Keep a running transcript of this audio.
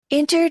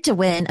Enter to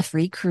win a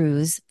free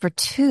cruise for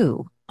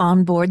two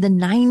on board the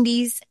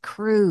 90s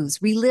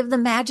cruise. Relive the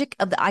magic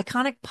of the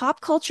iconic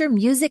pop culture,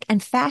 music,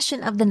 and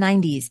fashion of the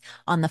 90s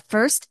on the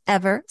first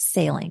ever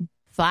sailing.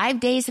 5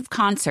 days of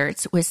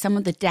concerts with some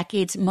of the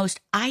decade's most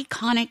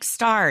iconic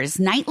stars,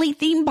 nightly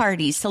theme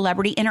parties,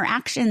 celebrity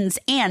interactions,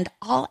 and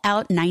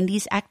all-out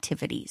 90s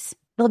activities.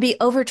 There'll be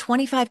over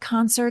 25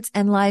 concerts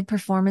and live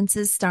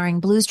performances starring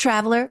Blues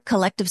Traveler,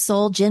 Collective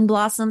Soul, Gin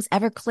Blossoms,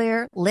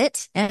 Everclear,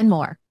 Lit, and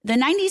more. The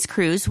 90s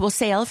cruise will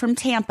sail from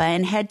Tampa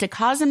and head to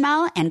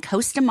Cozumel and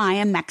Costa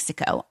Maya,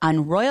 Mexico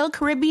on Royal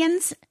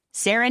Caribbean's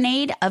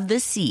Serenade of the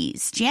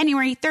Seas,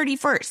 January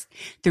 31st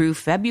through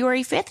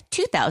February 5th,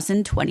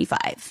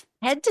 2025.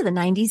 Head to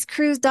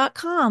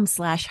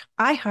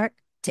the90scruise.com/iHeart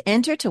to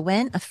enter to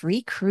win a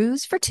free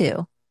cruise for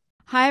two.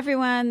 Hi,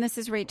 everyone. This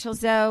is Rachel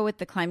Zoe with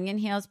the Climbing in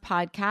Heels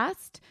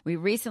podcast. We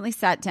recently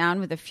sat down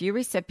with a few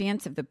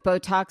recipients of the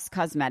Botox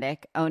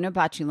Cosmetic,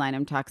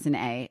 Onabotulinum Toxin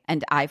A,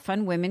 and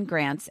iFund Women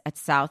grants at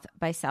South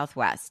by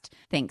Southwest,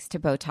 thanks to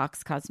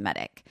Botox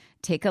Cosmetic.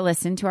 Take a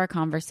listen to our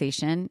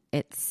conversation.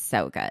 It's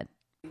so good.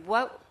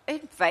 What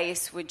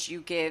advice would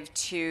you give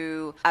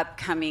to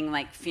upcoming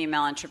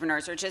female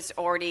entrepreneurs or just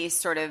already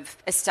sort of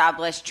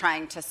established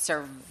trying to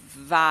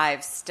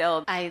survive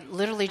still? I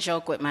literally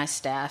joke with my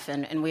staff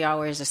and we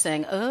always are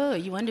saying, oh,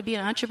 you want to be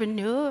an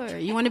entrepreneur?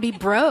 You want to be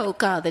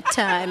broke all the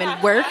time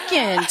and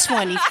working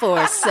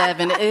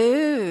 24/7.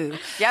 Ooh.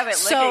 Yeah, but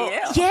look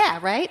at you. Yeah,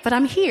 right? But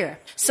I'm here.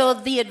 So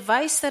the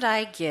advice that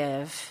I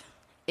give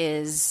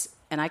is,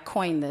 and I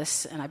coined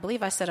this, and I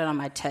believe I said it on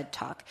my TED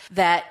Talk,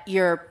 that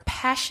your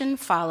passion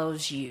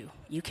follows you.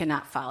 You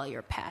cannot follow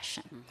your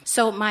passion. Mm-hmm.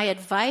 So my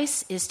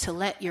advice is to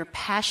let your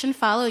passion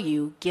follow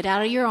you, get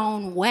out of your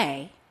own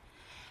way,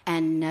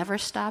 and never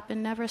stop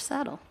and never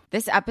settle.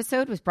 This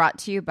episode was brought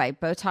to you by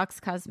Botox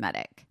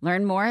Cosmetic.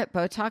 Learn more at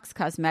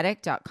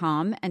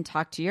BotoxCosmetic.com and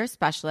talk to your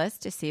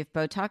specialist to see if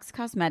Botox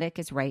Cosmetic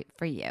is right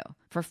for you.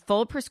 For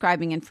full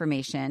prescribing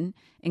information,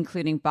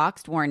 including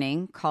boxed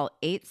warning, call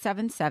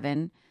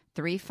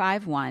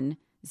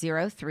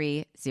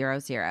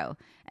 877-351-0300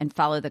 and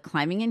follow the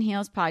Climbing in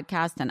Heels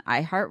podcast on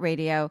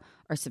iHeartRadio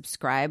or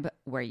subscribe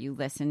where you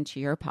listen to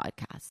your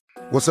podcast.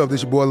 What's up?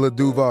 This your boy Lil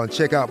Duval, and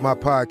check out my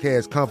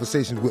podcast,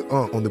 Conversations with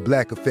Unc, on the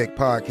Black Effect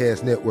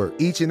Podcast Network.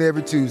 Each and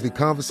every Tuesday,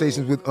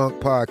 Conversations with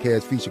Unc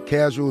podcast feature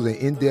casual and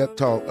in-depth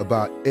talk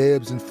about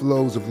ebbs and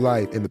flows of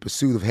life and the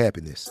pursuit of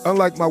happiness.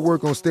 Unlike my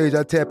work on stage,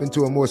 I tap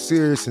into a more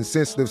serious and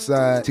sensitive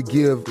side to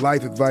give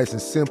life advice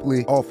and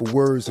simply offer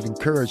words of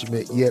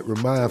encouragement, yet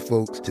remind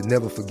folks to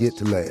never forget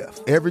to laugh.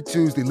 Every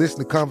Tuesday, listen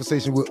to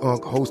Conversation with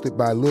Unc, hosted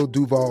by Lil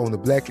Duval on the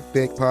Black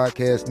Effect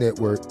Podcast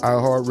Network,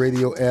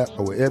 iHeartRadio app,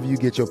 or wherever you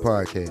get your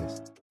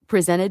podcasts.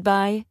 Presented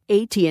by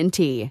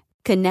AT&T.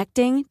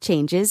 Connecting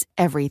changes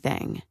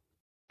everything.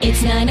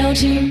 It's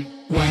 902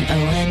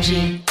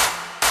 1OMG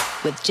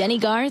with Jenny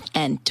Garth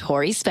and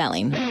Tori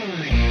Spelling.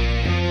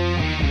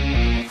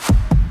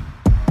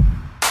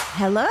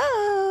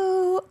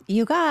 Hello,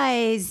 you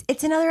guys.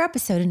 It's another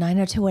episode of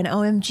 90210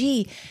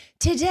 OMG.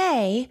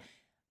 Today,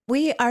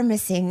 we are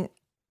missing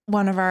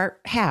one of our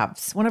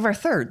halves, one of our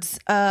thirds.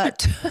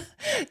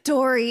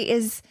 Tori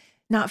is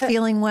not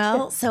feeling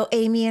well, so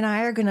Amy and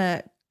I are going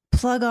to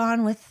plug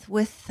on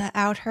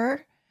without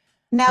her.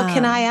 Now,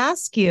 can I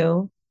ask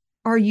you,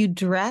 are you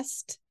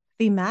dressed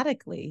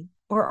thematically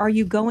or are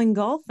you going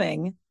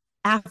golfing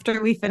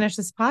after we finish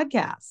this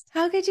podcast?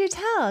 How could you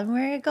tell? I'm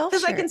wearing a golf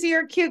shirt. Because I can see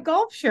your cute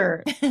golf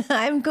shirt.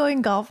 I'm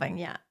going golfing,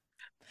 yeah.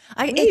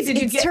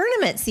 It's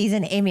tournament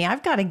season, Amy.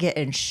 I've got to get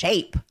in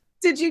shape.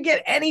 Did you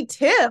get any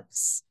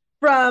tips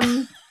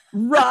from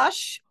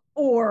Rush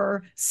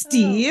or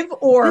Steve?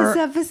 Or this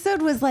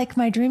episode was like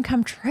my dream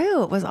come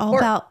true. It was all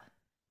about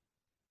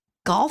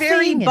golfing.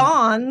 Barry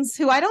Bonds,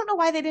 who I don't know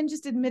why they didn't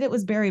just admit it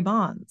was Barry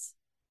Bonds.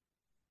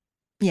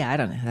 Yeah, I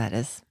don't know who that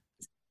is.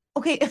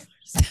 Okay.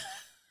 So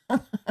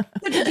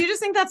did you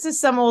just think that's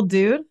just some old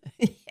dude?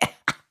 Yeah.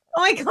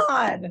 Oh my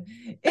God.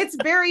 It's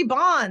Barry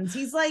Bonds.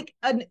 He's like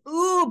an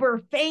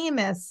uber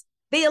famous,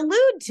 they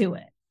allude to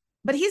it,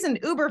 but he's an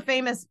uber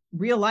famous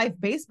real life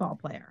baseball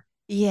player.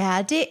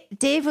 Yeah,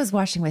 Dave was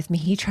watching with me.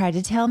 He tried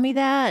to tell me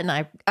that, and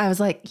I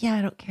was like, yeah,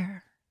 I don't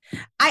care.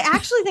 I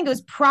actually think it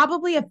was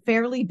probably a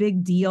fairly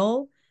big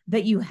deal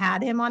that you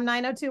had him on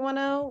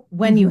 90210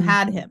 when you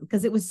had him,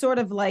 because it was sort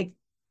of like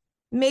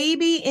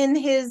maybe in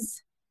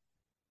his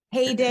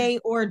heyday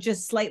or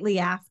just slightly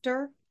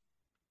after.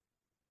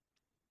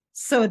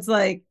 So it's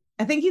like,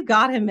 I think you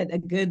got him at a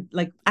good,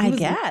 I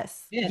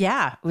guess.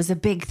 Yeah, it was a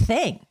big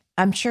thing.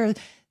 I'm sure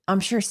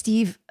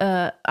Steve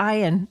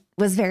Ian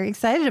was very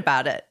excited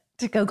about it,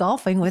 to go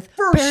golfing with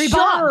Barry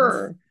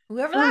Bonds.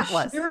 Whoever that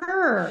was.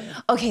 Sure.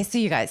 Okay, so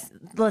you guys,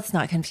 let's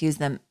not confuse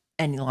them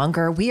any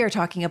longer. We are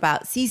talking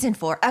about season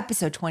 4,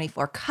 episode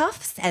 24,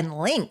 Cuffs and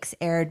Links,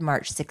 aired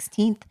March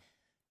 16th,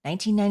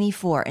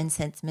 1994. And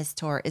since Miss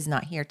Tor is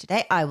not here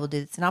today, I will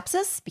do the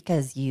synopsis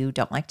because you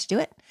don't like to do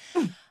it.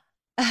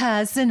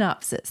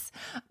 Synopsis.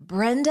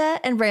 Brenda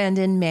and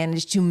Brandon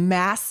manage to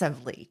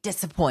massively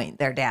disappoint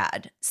their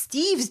dad.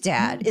 Steve's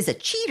dad is a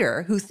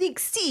cheater who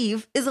thinks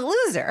Steve is a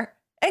loser.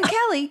 And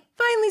Kelly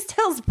finally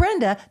tells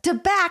Brenda to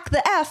back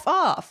the F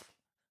off.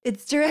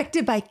 It's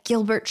directed by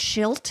Gilbert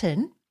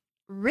Chilton,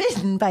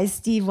 written by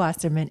Steve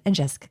Wasserman and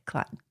Jessica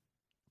Klein.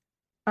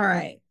 All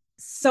right.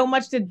 So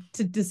much to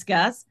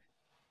discuss.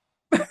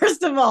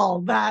 First of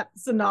all, that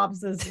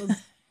synopsis was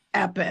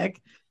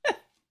epic.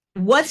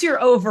 What's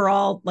your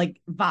overall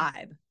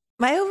vibe?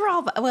 My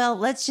overall, well,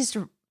 let's just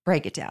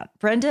break it down.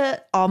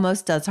 Brenda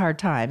almost does hard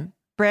time.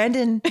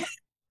 Brandon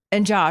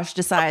and Josh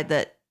decide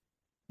that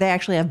they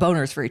actually have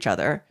boners for each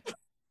other.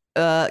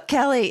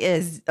 Kelly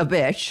is a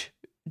bitch.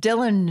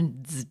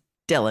 Dylan's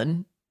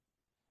Dylan.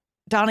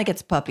 Donna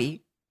gets a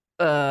puppy.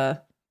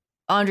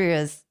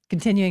 Andrea's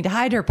continuing to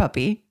hide her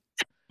puppy.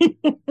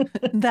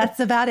 That's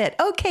about it.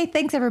 Okay,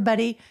 thanks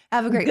everybody.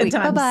 Have a great week.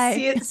 Times.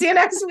 Bye-bye. See you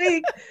next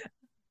week.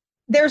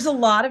 There's a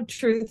lot of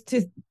truth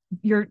to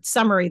your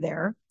summary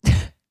there.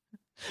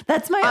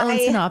 That's my own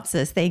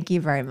synopsis. Thank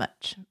you very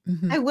much.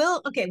 I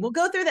will. Okay, we'll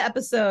go through the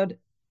episode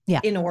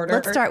in order.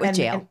 Let's start with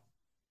jail.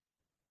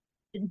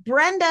 And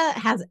Brenda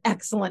has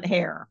excellent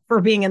hair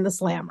for being in the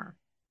Slammer.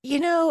 You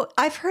know,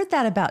 I've heard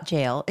that about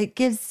jail. It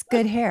gives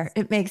good hair.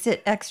 It makes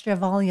it extra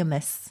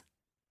voluminous.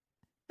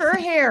 Her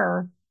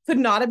hair could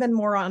not have been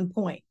more on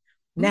point.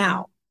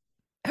 Now,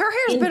 her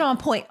hair's been on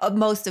point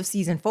most of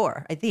season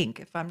 4, I think,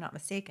 if I'm not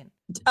mistaken.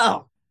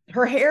 Oh,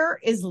 her hair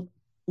is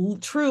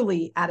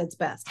truly at its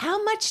best.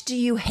 How much do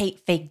you hate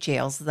fake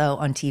jails, though,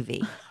 on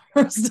TV?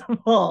 First of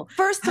all,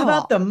 how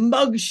about the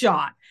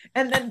mugshot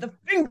and then the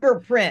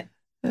fingerprint?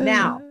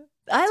 Now,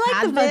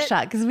 I like the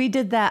mugshot because we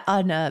did that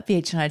on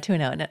BH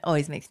 90210, and it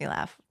always makes me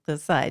laugh. The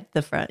side,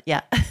 the front.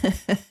 Yeah.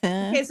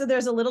 Okay, so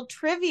there's a little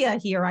trivia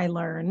here I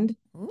learned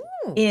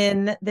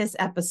in this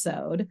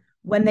episode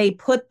when they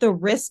put the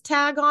wrist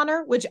tag on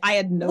her, which I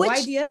had no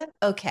idea.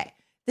 Okay.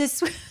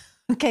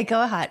 Okay,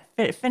 go ahead.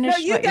 Finish. No,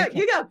 you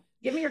go.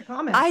 Give me your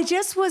comment. I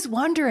just was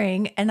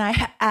wondering, and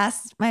I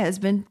asked my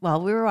husband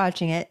while we were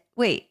watching it,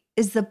 wait,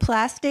 is the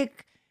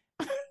plastic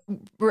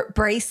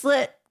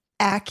bracelet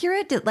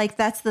accurate?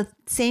 That's the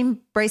same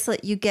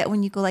bracelet you get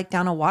when you go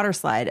down a water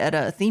slide at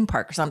a theme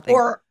park or something?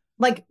 Or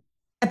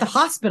at the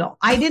hospital.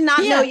 I did not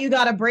know you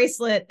got a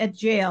bracelet at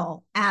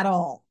jail at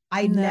all.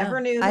 I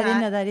never knew that. I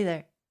didn't know that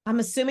either. I'm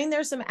assuming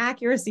there's some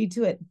accuracy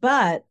to it,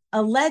 but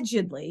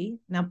allegedly,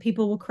 now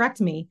people will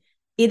correct me,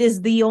 it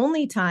is the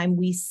only time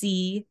we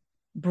see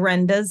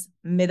Brenda's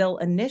middle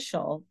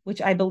initial,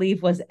 which I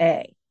believe was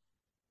A.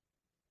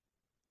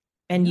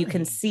 And you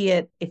can see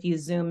it if you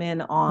zoom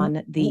in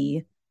on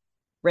the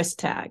wrist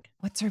tag.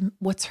 What's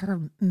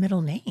her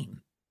middle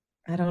name?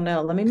 I don't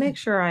know. Let me make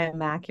sure I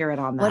am accurate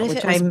on that. What if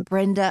it was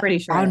Brenda pretty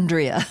sure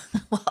Andrea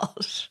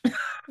Walsh?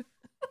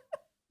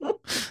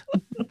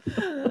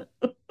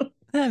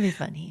 That'd be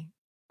funny.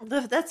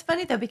 That's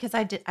funny though, because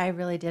I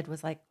really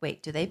was like,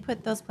 wait, do they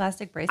put those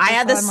plastic bracelets I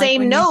had the on,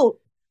 same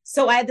note.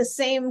 So I had the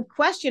same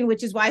question,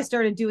 which is why I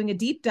started doing a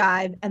deep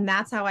dive. And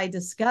that's how I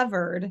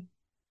discovered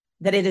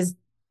that it is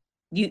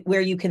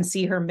where you can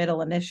see her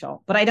middle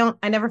initial. But I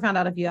never found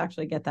out if you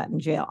actually get that in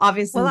jail.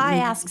 Obviously. Well, I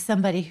asked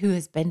somebody who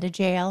has been to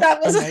jail.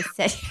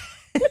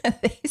 And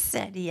they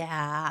said,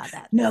 yeah.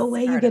 That's no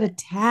way you get a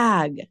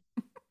tag.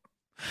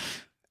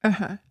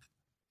 Uh-huh.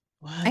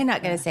 I'm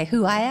not going to say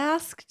who I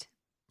asked,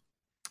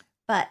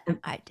 but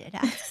I did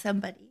ask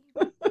somebody.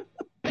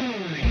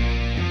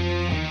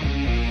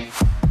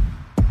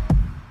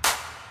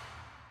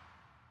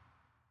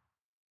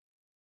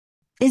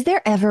 Is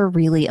there ever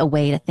really a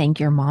way to thank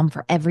your mom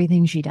for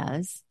everything she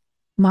does?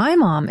 My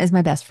mom is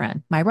my best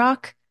friend, my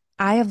rock.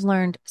 I have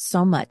learned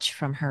so much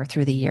from her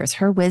through the years.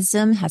 Her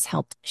wisdom has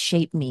helped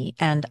shape me,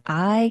 and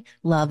I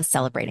love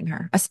celebrating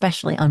her,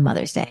 especially on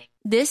Mother's Day.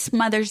 This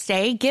Mother's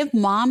Day, give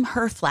Mom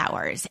her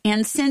flowers.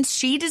 And since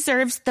she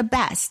deserves the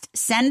best,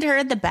 send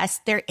her the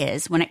best there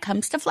is. When it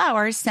comes to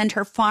flowers, send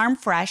her farm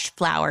fresh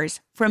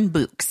flowers from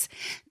Bouqs.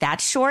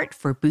 That's short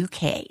for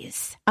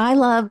bouquets. I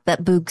love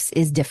that Bouqs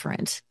is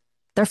different.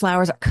 Their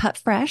flowers are cut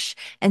fresh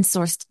and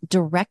sourced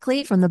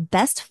directly from the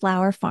best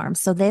flower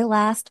farms, so they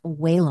last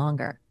way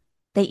longer.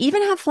 They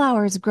even have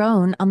flowers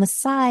grown on the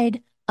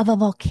side of a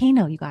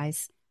volcano, you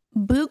guys.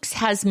 Bouqs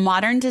has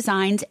modern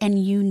designs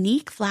and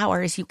unique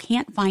flowers you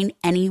can't find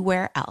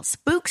anywhere else.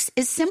 Bouqs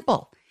is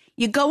simple.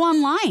 You go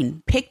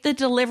online, pick the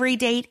delivery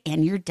date,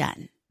 and you're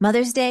done.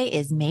 Mother's Day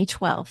is May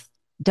 12th.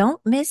 Don't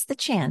miss the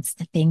chance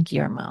to thank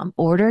your mom.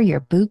 Order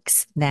your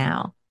Bouqs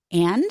now.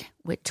 And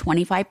with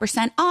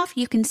 25% off,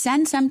 you can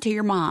send some to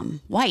your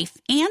mom, wife,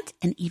 aunt,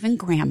 and even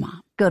grandma.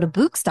 Go to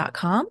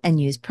Bouqs.com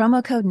and use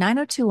promo code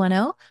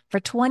 90210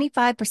 for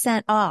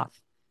 25% off.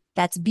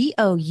 That's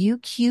BOUQS.com,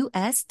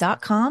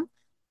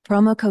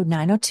 promo code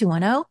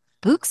 90210,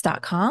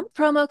 Bouqs.com,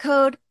 promo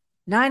code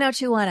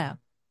 90210.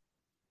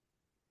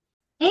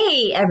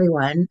 Hey,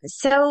 everyone.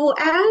 So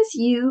as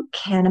you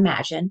can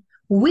imagine,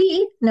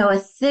 we know a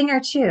thing or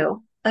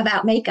two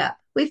about makeup.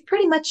 we've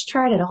pretty much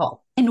tried it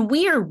all. And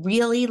we are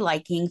really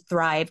liking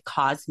Thrive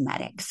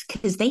Cosmetics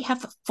because they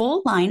have a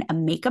full line of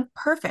makeup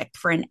perfect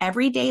for an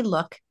everyday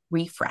look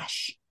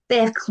refresh. They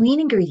have clean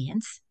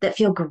ingredients that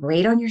feel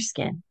great on your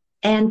skin,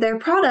 and their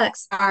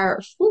products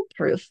are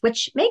foolproof,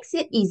 which makes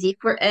it easy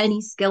for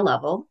any skill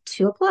level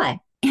to apply.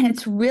 And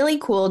it's really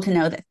cool to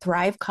know that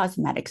Thrive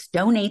Cosmetics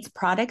donates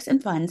products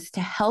and funds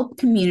to help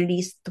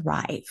communities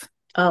thrive.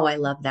 Oh, I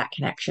love that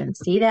connection.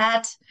 See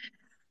that?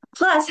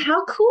 Plus,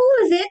 how cool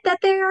is it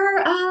that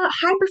their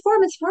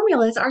high-performance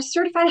formulas are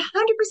certified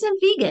 100%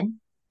 vegan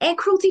and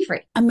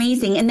cruelty-free?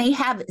 Amazing. And they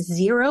have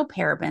 0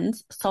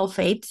 parabens,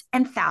 sulfates,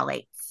 and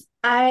phthalates.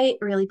 I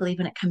really believe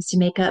when it comes to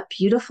makeup,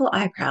 beautiful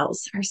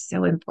eyebrows are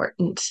so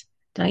important.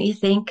 Don't you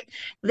think?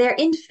 Their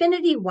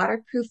Infinity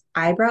Waterproof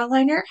Eyebrow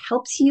Liner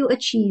helps you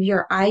achieve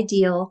your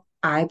ideal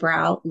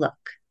eyebrow look.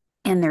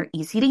 And their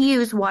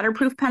easy-to-use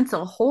waterproof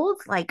pencil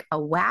holds like a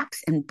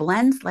wax and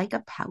blends like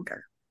a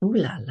powder. Ooh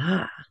la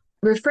la.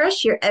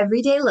 Refresh your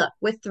everyday look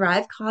with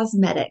Thrive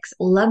Cosmetics,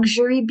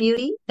 luxury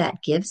beauty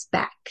that gives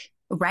back.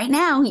 Right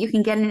now, you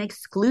can get an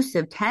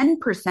exclusive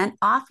 10%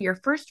 off your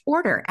first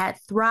order at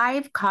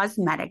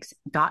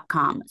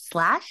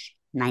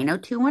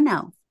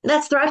thrivecosmetics.com/90210.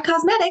 That's Thrive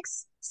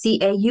Cosmetics,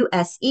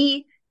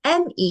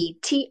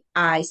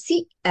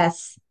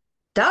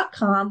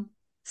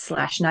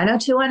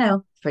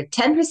 CAUSEMETICS.com/90210 for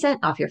 10%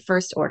 off your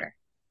first order.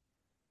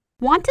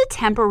 Want to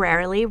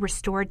temporarily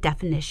restore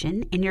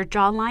definition in your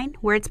jawline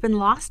where it's been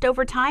lost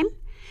over time?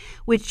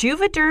 With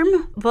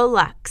Juvederm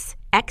Volux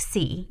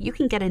XC, you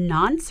can get a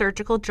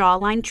non-surgical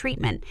jawline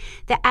treatment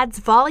that adds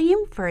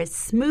volume for a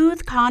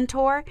smooth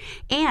contour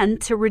and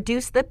to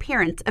reduce the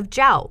appearance of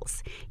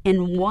jowls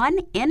in one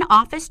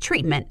in-office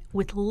treatment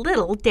with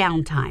little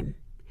downtime.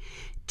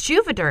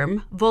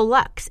 Juvederm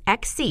Volux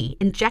XC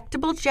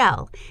injectable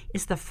gel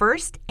is the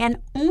first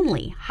and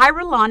only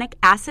hyaluronic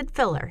acid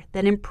filler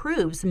that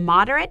improves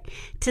moderate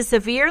to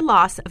severe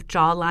loss of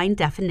jawline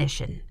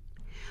definition.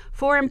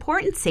 For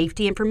important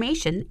safety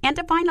information and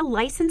to find a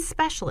licensed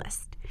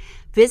specialist,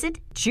 visit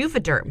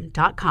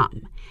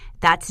Juvederm.com.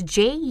 That's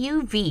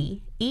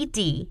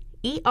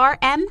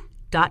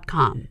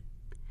JUVEDERM.com.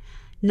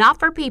 Not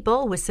for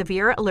people with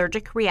severe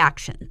allergic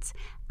reactions,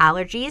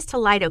 allergies to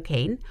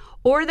lidocaine,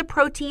 or the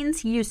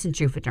proteins used in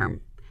Juvederm.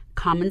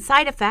 Common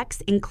side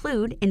effects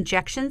include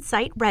injection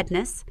site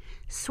redness,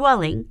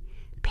 swelling,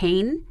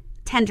 pain,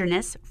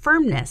 tenderness,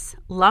 firmness,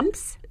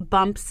 lumps,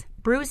 bumps,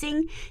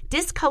 bruising,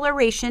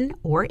 discoloration,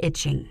 or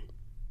itching.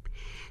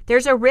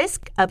 There's a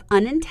risk of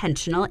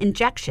unintentional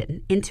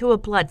injection into a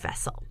blood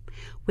vessel,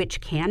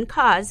 which can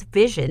cause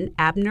vision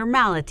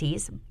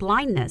abnormalities,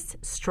 blindness,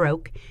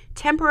 stroke,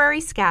 temporary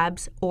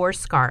scabs, or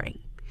scarring.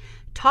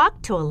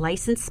 Talk to a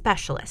licensed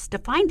specialist to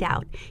find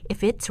out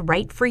if it's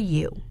right for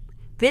you.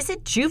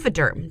 Visit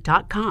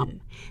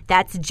Juvederm.com.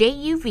 That's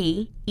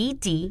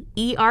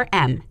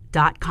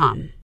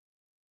JUVEDERM.com.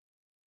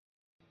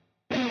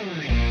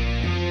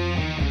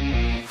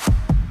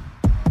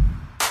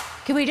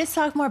 Can we just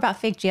talk more about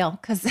fake jail?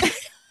 Because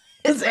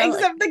That's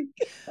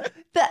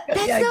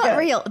not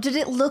real. Did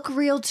it look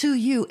real to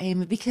you,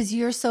 Amy? Because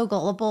you're so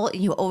gullible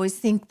and you always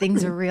think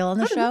things are real on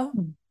the show.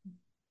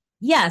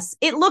 Yes,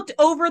 it looked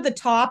over the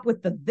top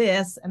with the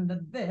this and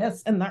the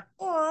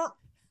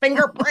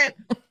fingerprint.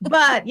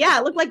 But yeah,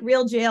 it looked like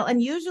real jail.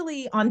 And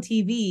usually on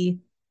TV,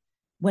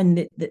 when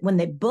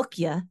they book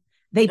you,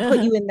 they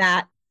put you in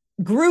that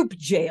group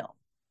jail.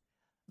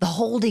 The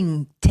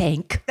holding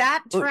tank.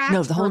 That track.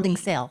 No, the holding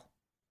cell.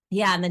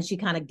 Yeah, and then she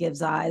kind of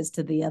gives eyes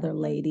to the other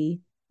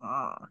lady.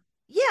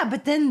 Yeah,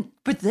 but then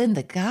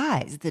the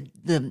guys,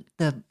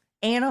 the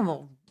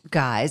animal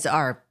guys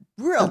are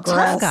real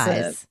tough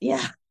guys.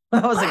 Yeah,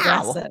 that was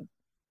aggressive.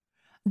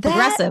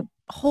 That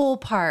whole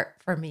part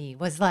for me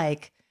was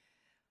like,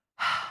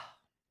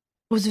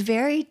 was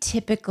very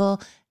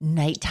typical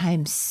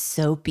nighttime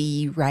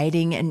soapy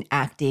writing and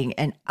acting.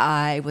 And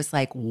I was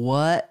like,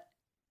 what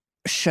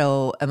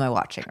show am I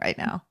watching right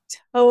now?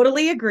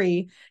 Totally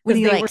agree. When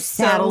he like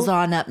saddles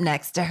on up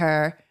next to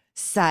her,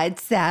 side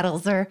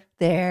saddles her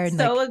there. And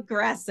so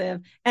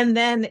aggressive. And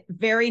then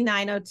very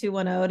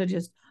 90210 to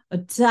just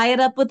tie it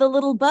up with a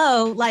little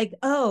bow. Like,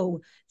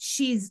 oh,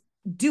 she's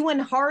doing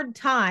hard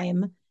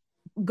time,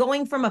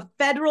 going from a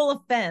federal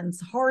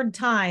offense, hard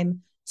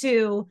time,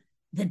 to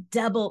the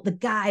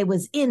guy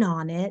was in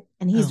on it.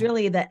 And he's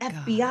really the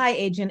FBI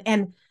agent.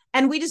 And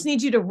we just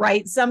need you to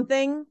write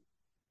something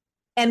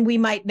and we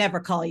might never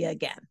call you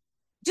again.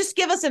 Just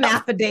give us an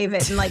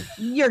affidavit and like,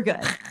 you're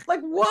good.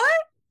 Like, what?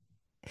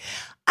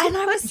 And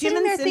I was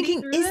sitting there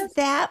thinking, is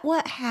that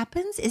what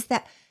happens? Is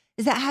that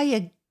how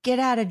you get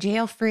out of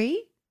jail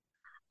free?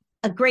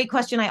 A great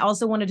question. I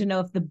also wanted to know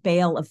if the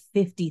bail of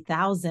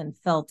 $50,000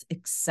 felt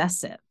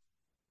excessive.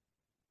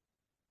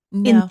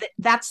 No.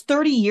 That's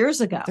 30 years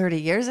ago. 30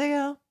 years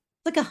ago?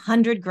 Like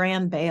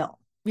 $100,000 bail.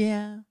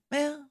 Yeah.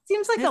 Well,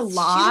 seems like a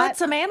lot. She let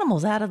some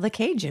animals out of the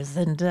cages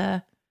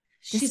and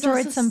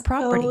destroyed some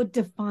property. So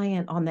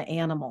defiant on the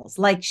animals.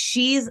 Like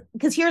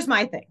because here's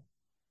my thing.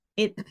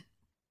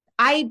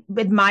 I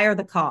admire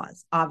the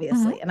cause,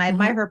 obviously, and I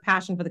admire her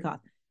passion for the cause.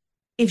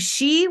 if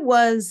she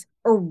was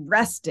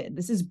arrested,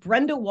 this is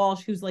Brenda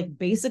Walsh, who's like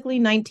basically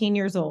 19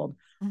 years old,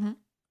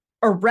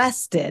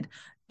 arrested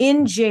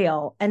in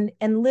jail and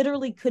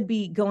literally could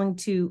be going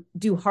to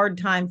do hard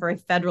time for a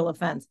federal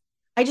offense.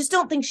 I just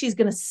don't think she's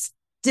going to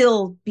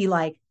still be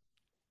like,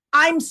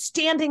 I'm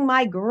standing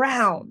my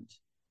ground.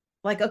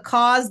 Like a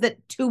cause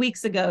that 2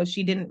 weeks ago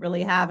she didn't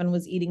really have and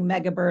was eating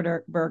mega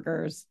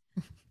burgers,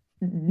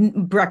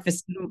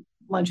 breakfast,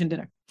 lunch, and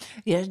dinner.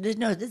 Yeah,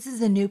 no, this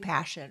is a new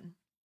passion.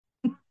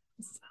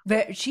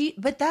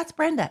 But that's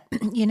Brenda.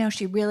 You know,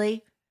 she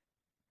really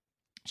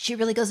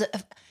goes.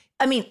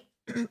 I mean,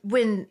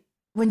 when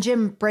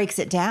Jim breaks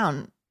it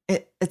down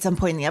at some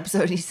point in the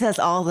episode, he says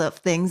all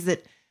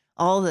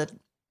the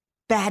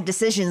bad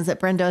decisions that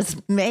Brenda's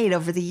made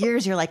over the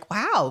years. You're like,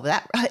 wow,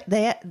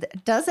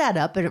 that does add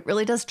up, and it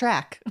really does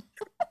track.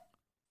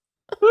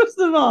 First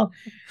of all,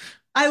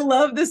 I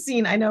love the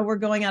scene. I know we're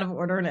going out of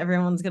order and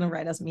everyone's going to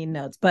write us mean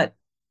notes, but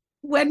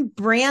when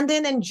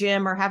Brandon and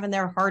Jim are having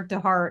their heart to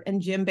heart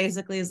and Jim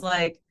basically is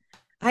like,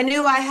 I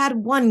knew I had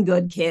one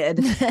good kid.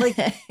 Like,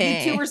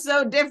 you two were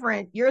so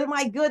different. You're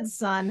my good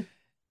son.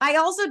 I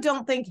also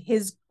don't think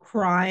his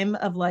crime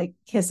of like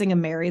kissing a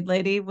married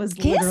lady was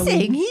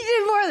literally... He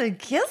did more than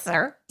kiss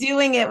her.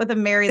 Doing it with a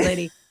married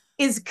lady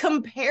is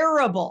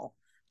comparable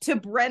to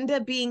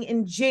Brenda being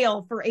in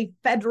jail for a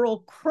federal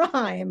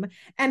crime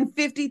and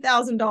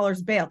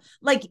 $50,000 bail.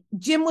 Like,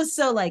 Jim was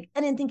so like,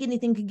 I didn't think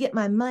anything could get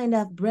my mind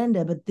off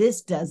Brenda, but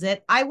this does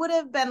it. I would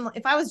have been,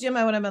 if I was Jim,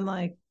 I would have been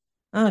like,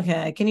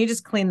 okay, can you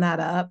just clean that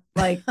up?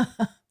 Like,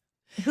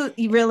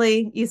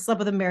 you slept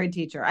with a married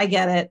teacher. I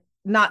get it.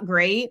 Not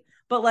great,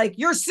 but like,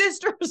 your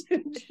sister's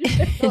in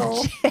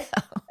jail.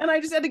 And I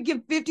just had to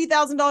give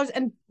 $50,000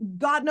 and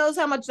God knows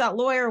how much that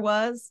lawyer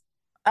was.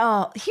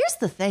 Oh, here's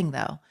the thing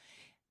though.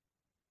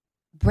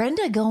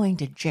 Brenda going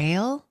to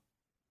jail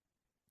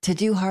to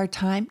do hard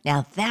time.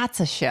 Now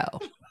that's a show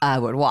I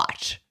would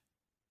watch.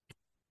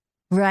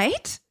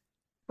 Right?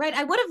 Right.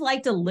 I would have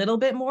liked a little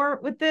bit more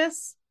with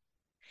this.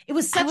 It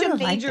was such a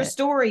major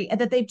story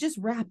that they've just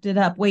wrapped it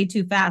up way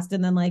too fast.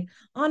 And then like,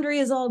 Andre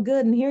is all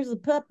good. And here's a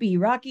puppy,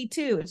 Rocky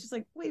too. It's just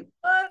like, wait,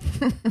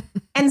 what?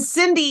 And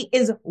Cindy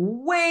is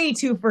way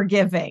too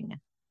forgiving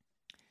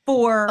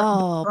for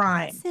the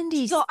crime.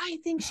 Cindy, so I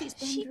think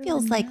she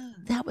feels like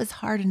that was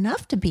hard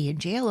enough to be in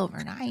jail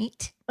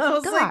overnight.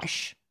 Gosh,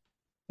 like,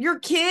 your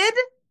kid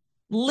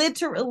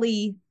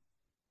literally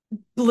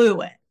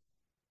blew it.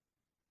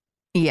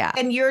 Yeah.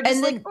 And you're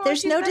just like,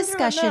 there's no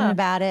discussion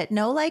about it.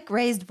 No like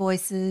raised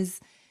voices.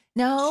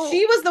 No.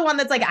 She was the one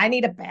that's like, I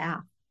need a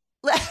bath.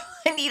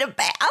 I need a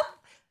bath.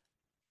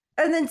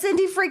 And then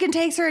Cindy freaking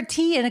takes her a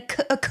tea and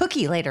a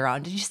cookie later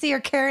on. Did you see her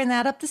carrying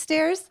that up the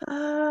stairs?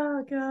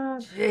 Oh,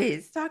 God.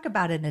 Jeez, talk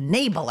about an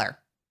enabler.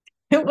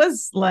 It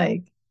was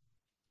like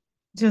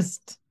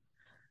just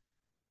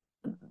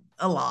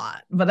a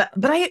lot, but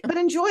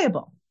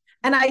enjoyable.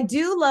 And I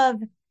do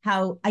love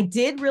how I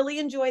did really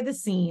enjoy the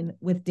scene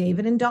with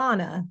David and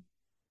Donna,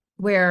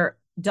 where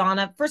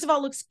Donna, first of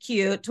all, looks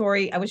cute.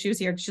 Tori, I wish she was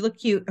here. She looked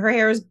cute. Her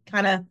hair is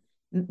kind of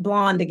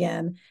blonde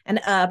again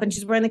and up, and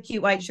she's wearing the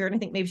cute white shirt. And I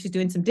think maybe she's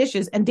doing some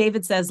dishes. And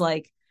David says,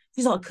 like,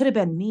 he's all, it could have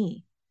been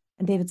me.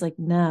 And David's like,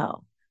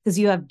 no, because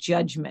you have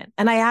judgment.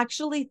 And I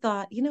actually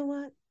thought, you know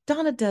what?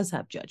 Donna does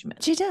have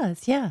judgment. She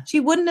does, yeah.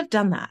 She wouldn't have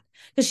done that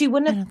because she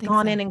wouldn't have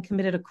gone in and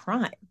committed a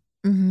crime.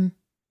 Mm-hmm.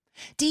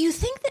 Do you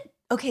think that,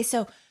 okay,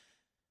 so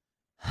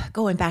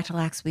going back to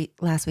last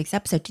week's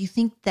episode, do you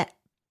think that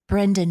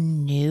Brenda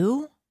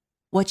knew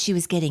what she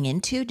was getting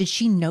into? Did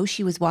she know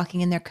she was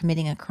walking in there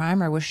committing a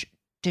crime, or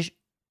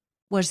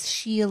was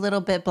she a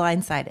little bit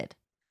blindsided?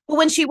 Well,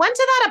 when she went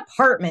to that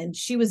apartment,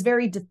 she was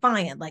very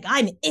defiant, like,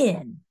 I'm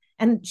in.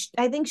 And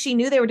I think she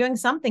knew they were doing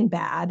something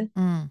bad.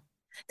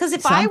 Because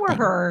if I were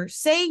her,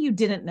 say you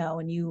didn't know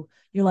and you're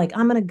like,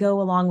 I'm going to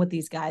go along with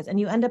these guys,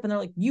 and you end up and they're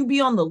like, you be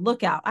on the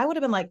lookout. I would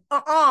have been like,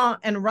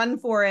 and run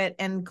for it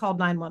and called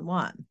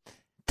 911.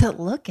 The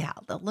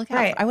lookout.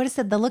 Right. I would have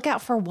said, the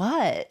lookout for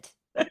what?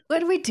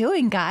 What are we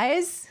doing,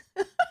 guys?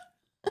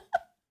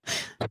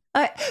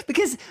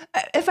 Because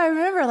if I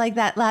remember, like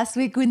that last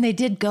week when they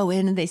did go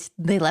in and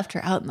they left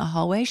her out in the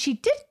hallway, she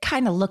did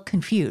kind of look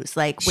confused.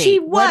 Like, wait, she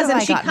was,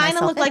 and she kind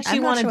of looked like she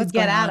wanted to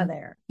get out of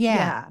there.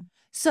 Yeah.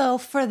 So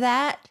for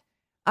that,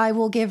 I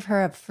will give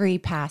her a free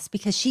pass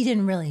because she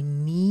didn't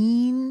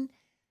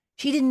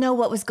know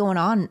what was going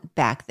on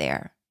back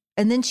there.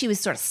 And then she was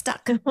sort of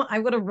stuck. I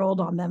would have rolled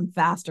on them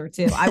faster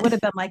too. I would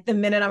have been like, the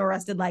minute I'm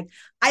arrested, like,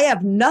 I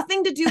have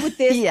nothing to do with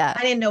this. Yeah.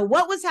 I didn't know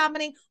what was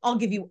happening. I'll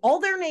give you all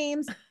their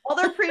names, all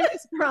their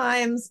previous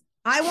crimes.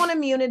 I want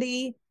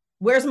immunity.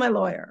 Where's my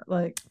lawyer?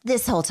 Like,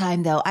 this whole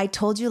time though, I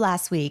told you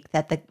last week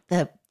that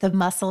the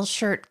muscle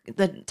shirt,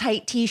 the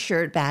tight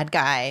t-shirt bad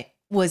guy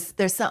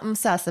there's something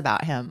sus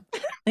about him.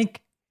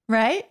 Like,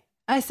 right?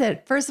 I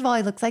said, first of all,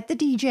 he looks like the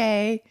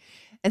DJ.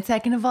 And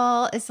second of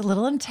all, it's a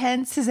little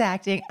intense, his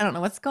acting. I don't know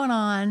what's going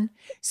on.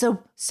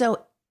 So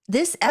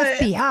this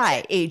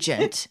FBI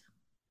agent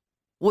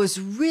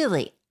was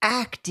really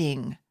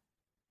acting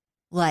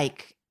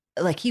like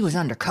he was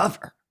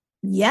undercover.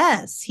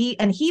 Yes,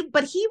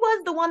 but he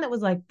was the one that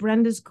was like,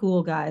 Brenda's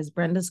cool, guys.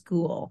 Brenda's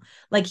cool.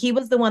 Like he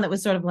was the one that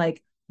was sort of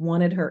like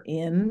wanted her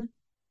in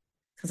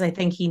because I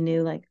think he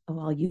knew like, oh,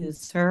 I'll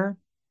use her.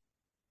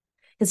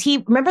 Because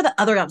he remember the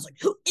other guy was like,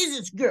 who is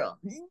this girl?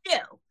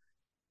 No,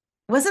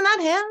 wasn't that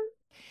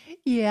him?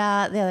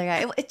 Yeah, the other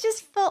guy. It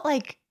just felt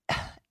like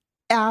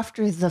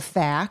after the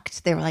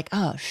fact, they were like,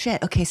 oh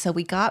shit. Okay, so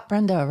we got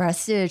Brenda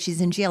arrested.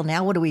 She's in jail.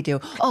 Now what do we do?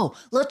 Oh,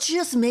 let's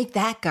just make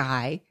that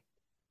guy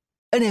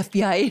an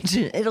FBI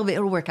agent.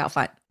 It'll work out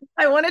fine.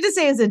 I wanted to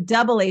say as a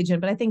double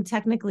agent, but I think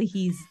technically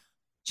he's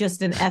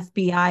just an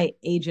FBI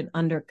agent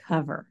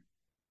undercover.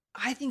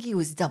 I think he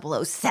was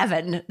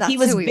 007. He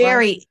was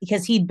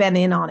because he'd been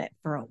in on it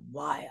for a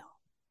while.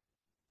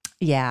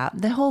 Yeah,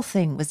 the whole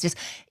thing was just,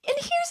 and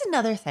here's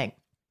another thing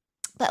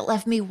that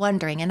left me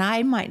wondering, and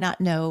I might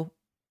not know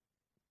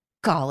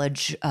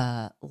college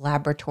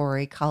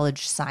laboratory,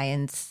 college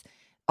science,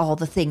 all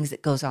the things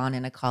that goes on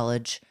in a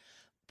college,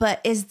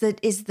 but is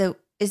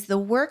the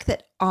work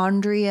that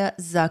Andrea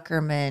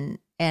Zuckerman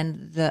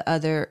and the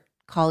other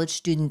college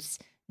students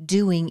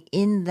doing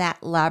in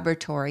that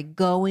laboratory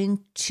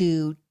going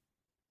to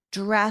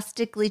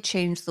drastically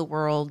change the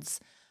world's,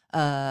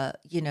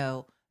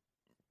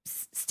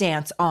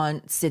 stance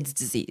on SIDS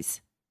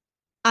disease?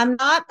 I'm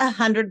not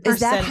 100%. Is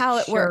that how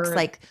it works?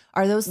 Like,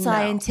 are those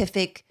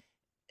scientific?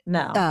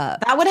 No,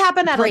 that would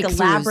happen at like a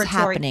laboratory.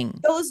 Happening.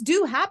 Those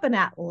do happen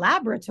at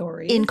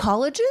laboratories in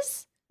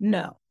colleges.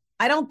 No,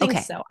 I don't think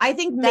so. I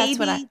think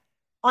maybe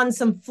on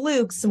some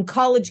flukes, some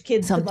college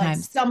kids sometimes could like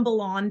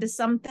stumble onto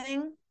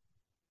something.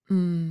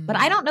 But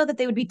I don't know that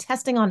they would be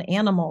testing on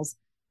animals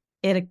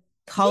at a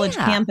college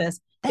campus,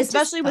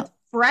 especially with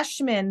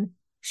freshmen.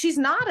 She's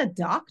not a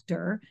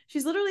doctor.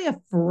 She's literally a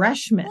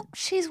freshman. Well,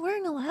 she's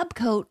wearing a lab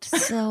coat.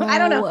 So I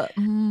don't know.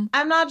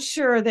 I'm not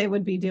sure they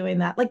would be doing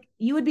that. Like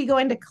you would be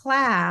going to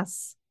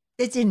class.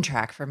 It didn't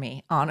track for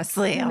me,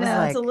 honestly. I was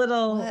like, it's a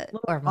little.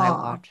 What am I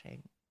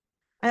watching?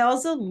 I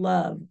also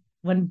love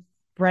when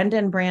Brenda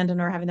and Brandon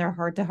are having their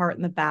heart to heart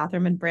in the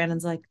bathroom, and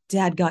Brandon's like,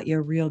 "Dad got you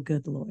a real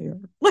good lawyer."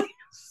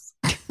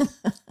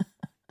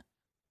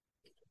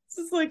 It's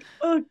just like,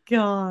 oh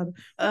God.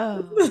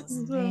 Oh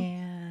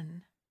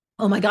man.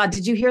 Oh my God.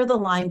 Did you hear the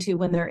line too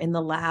when they're in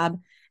the lab?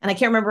 And I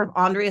can't remember if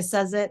Andrea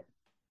says it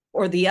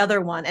or the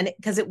other one. And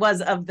because it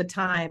was of the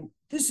time,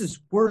 this is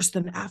worse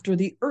than after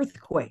the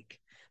earthquake.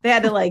 They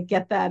had to like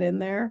get that in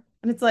there.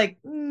 And it's like,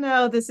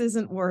 no, this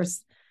isn't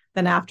worse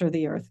than after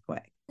the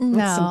earthquake.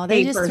 No,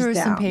 they just threw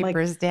some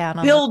papers down.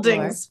 On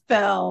buildings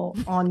fell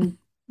on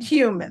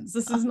humans.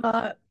 This is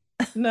not,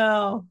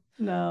 no.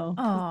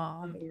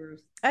 Oh,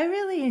 I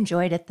really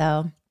enjoyed it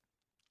though.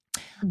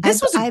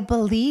 I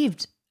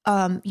believed,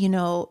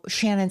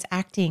 Shannon's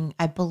acting.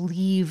 I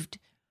believed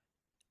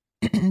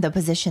the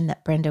position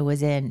that Brenda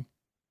was in.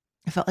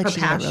 I felt like she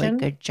did a really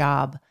good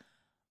job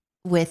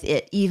with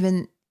it,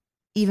 even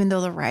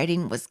though the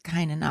writing was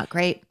kind of not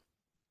great.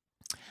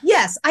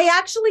 Yes, I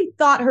actually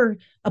thought her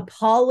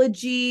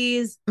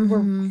apologies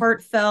were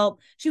heartfelt.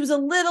 She was a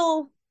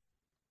little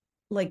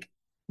like,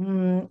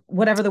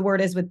 whatever the word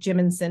is with Jim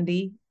and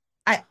Cindy.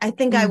 I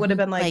think I would have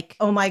been like,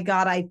 oh my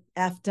God, I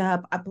effed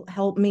up.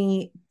 Help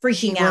me,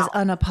 freaking out. She was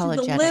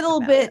unapologetic. A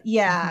little bit,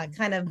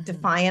 kind of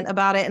defiant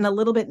about it and a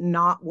little bit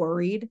not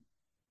worried.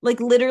 Like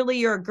literally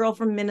you're a girl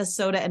from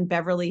Minnesota and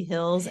Beverly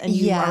Hills and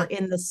you are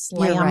in the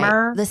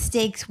slammer. Right. The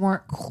stakes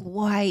weren't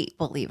quite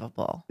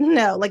believable.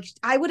 No, like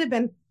I would have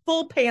been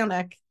full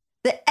panic.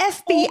 The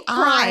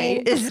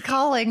FBI is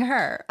calling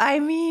her. I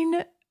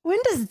mean, when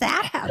does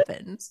that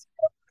happen?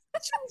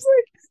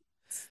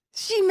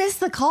 She missed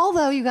the call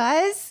though, you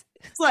guys.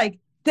 It's like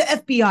the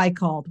FBI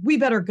called. We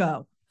better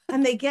go.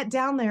 And they get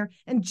down there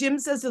and Jim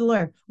says to the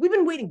lawyer, we've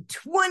been waiting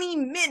 20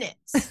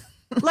 minutes.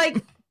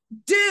 Like,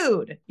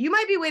 dude, you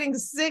might be waiting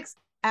 6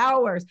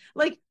 hours.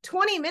 Like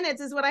 20 minutes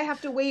is what I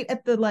have to wait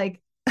at the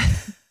like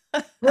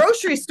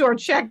grocery store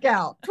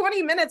checkout.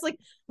 20 minutes. Like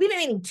we've been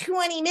waiting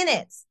 20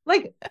 minutes.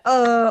 Like,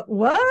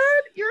 what?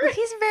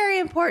 He's a very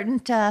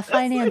important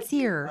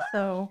financier. Like,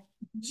 so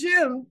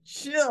Jim,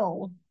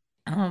 chill.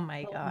 Oh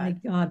my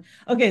God.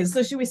 Okay,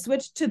 so should we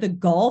switch to the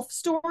golf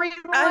story?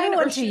 I don't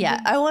want to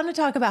yet. I want to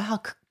talk about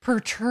how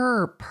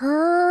perturbed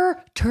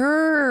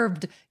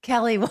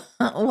Kelly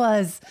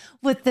was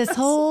with this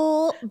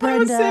whole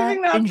Brenda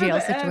in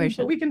jail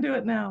situation. But we can do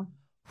it now.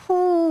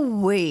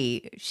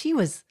 Wait, she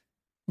was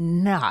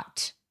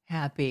not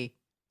happy.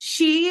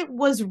 She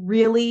was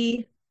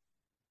really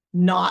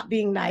not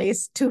being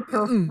nice to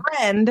her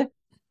friend,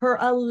 her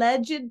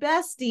alleged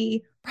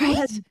bestie, who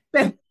has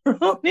been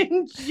thrown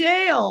in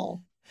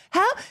jail.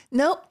 How?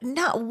 No,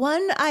 not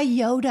one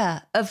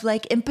iota of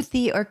like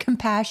empathy or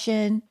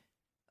compassion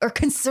or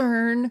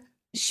concern.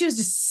 She was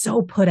just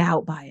so put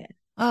out by it.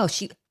 Oh,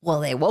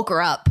 they woke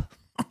her up,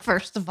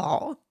 first of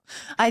all.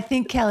 I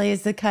think Kelly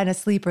is the kind of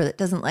sleeper that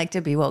doesn't like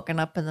to be woken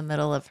up in the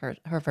middle of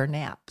her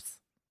naps.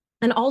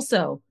 And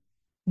also,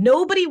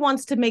 nobody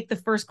wants to make the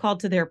first call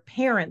to their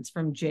parents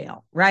from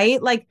jail, right?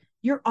 Like,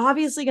 you're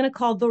obviously going to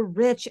call the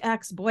rich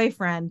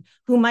ex-boyfriend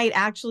who might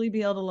actually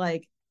be able to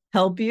like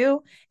help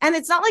you. And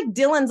it's not like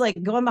Dylan's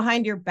like going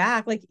behind your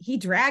back. Like he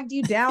dragged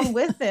you down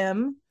with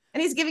him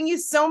and he's giving you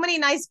so many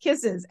nice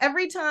kisses.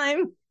 Every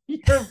time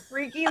you're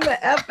freaking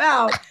the F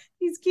out,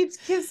 he keeps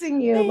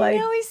kissing you. I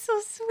know, he's so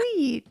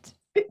sweet.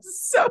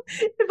 So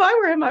if I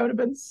were him, I would have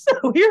been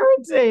so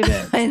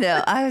irritated. I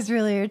know. I was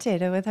really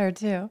irritated with her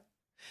too.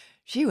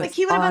 She was like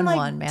he would have on been like,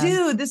 one, man.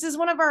 dude, this is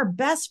one of our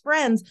best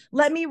friends.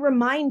 Let me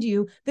remind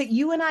you that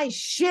you and I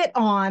shit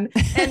on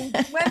and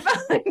went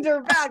behind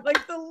her back.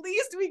 Like the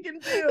least we can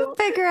do.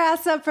 Pick her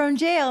ass up from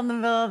jail in the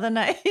middle of the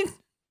night. It's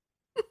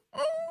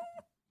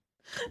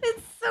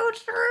so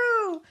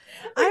true.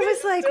 I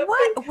was like,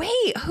 what?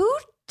 Wait, who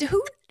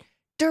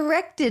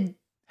directed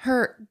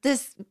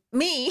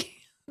me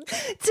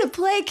to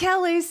play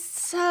Kelly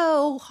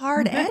so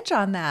hard edge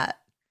on that?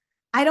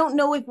 I don't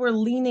know if we're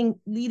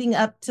leading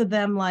up to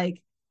them.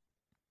 Like,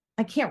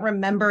 I can't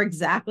remember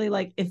exactly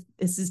like if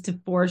this is to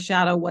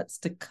foreshadow what's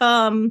to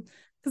come.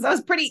 Because I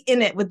was pretty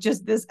in it with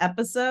just this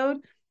episode.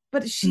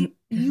 But you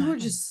were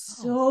just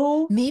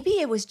so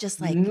maybe it was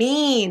just like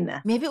mean.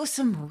 Maybe it was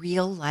some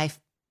real life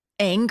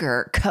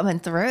anger coming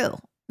through.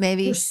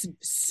 Maybe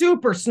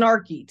super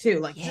snarky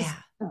too. Like yeah.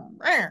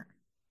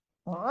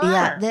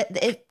 Yeah,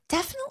 it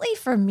definitely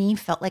for me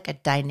felt like a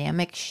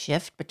dynamic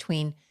shift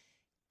between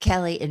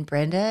Kelly and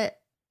Brenda.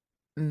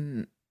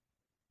 And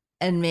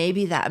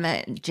maybe that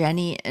meant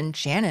Jenny and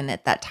Shannon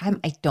at that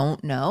time. I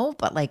don't know,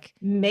 but like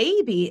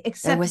maybe,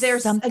 except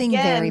there's something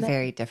again, very,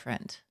 very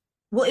different.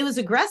 Well, it was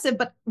aggressive,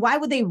 but why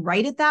would they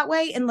write it that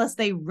way unless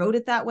they wrote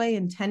it that way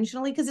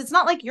intentionally? Because it's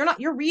not like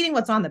you're reading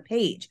what's on the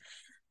page.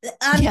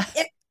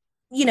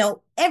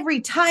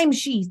 Every time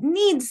she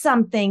needs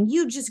something,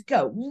 you just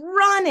go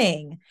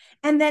running.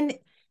 And then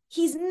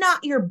he's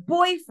not your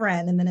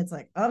boyfriend. And then it's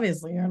like,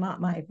 obviously you're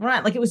not my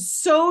friend. Like it was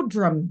so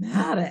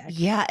dramatic.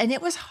 Yeah. And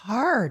it was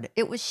hard.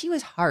 She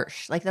was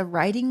harsh. Like the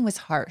writing was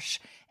harsh.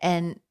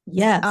 And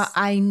yes,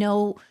 I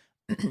know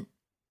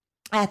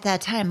at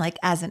that time, like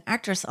as an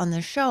actress on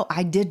the show,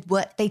 I did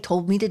what they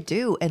told me to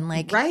do. And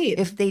like,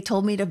 if they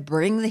told me to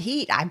bring the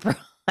heat, I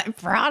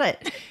brought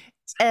it.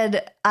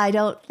 And I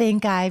don't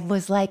think I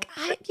was like,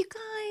 you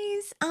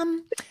guys,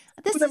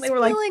 this is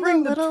feeling a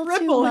little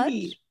too much.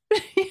 Heat.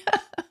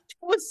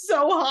 It was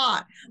so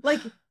hot.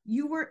 Like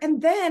you were,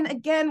 and then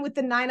again with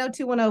the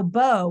 90210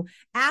 Bo,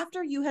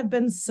 after you have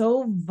been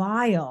so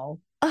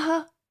vile,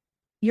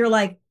 you're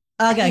like,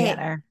 I gotta get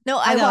her. No,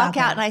 I walk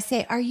out and I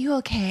say, are you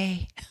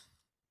okay?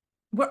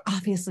 We're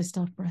obviously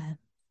still friends.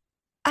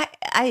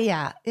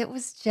 Yeah, it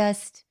was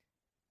just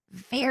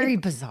very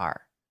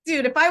bizarre.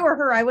 Dude, if I were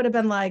her, I would have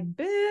been like,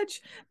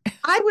 bitch,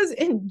 I was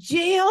in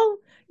jail.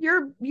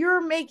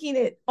 You're making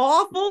it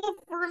awful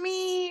for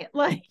me.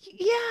 Like,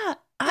 yeah.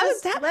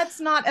 Let's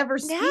not ever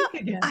speak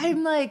again.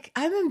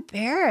 I'm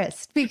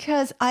embarrassed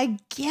because I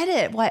get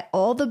it why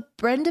all the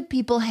Brenda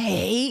people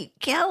hate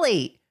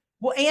Kelly.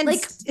 Well, and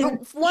like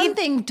one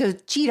thing to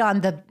cheat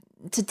on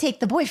to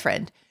take the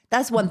boyfriend.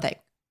 That's one thing.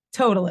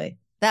 Totally.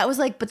 That was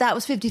like, but that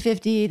was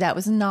 50-50. That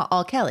was not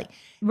all Kelly.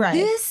 Right.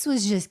 This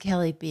was just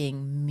Kelly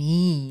being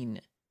mean.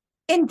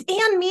 And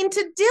mean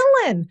to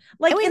Dylan.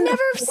 Like, and we've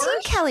never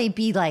seen Kelly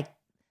be like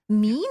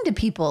mean to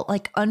people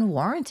like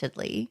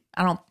unwarrantedly.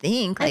 I don't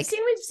think. Like,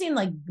 we've seen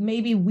like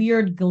maybe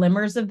weird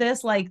glimmers of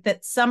this, like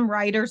that some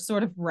writer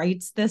sort of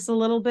writes this a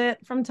little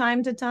bit from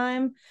time to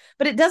time,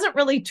 but it doesn't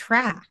really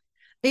track.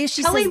 Maybe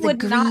she Kelly says the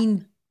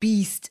green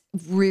beast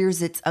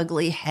rears its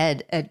ugly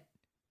head at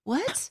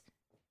what?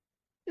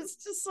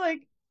 It's just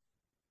like,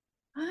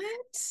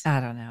 what? I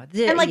don't know.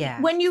 And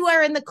like when you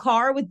are in the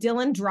car with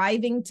Dylan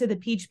driving to the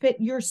Peach Pit,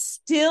 you're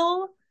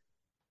still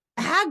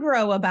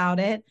aggro about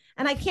it.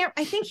 And I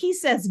think he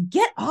says,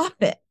 get off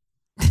it.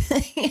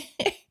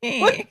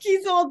 Like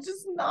he's all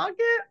just knock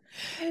it.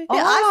 Yeah,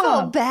 I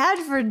felt bad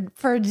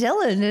for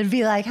Dylan. It'd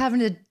be like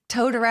having to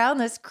tote around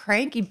this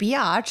cranky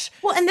biatch.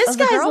 Well, and this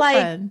guy's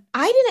like,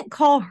 I didn't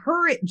call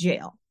her at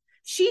jail.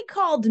 She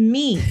called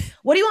me.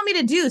 What do you want me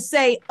to do?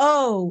 Say,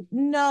 oh,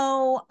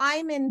 no,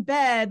 I'm in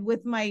bed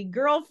with my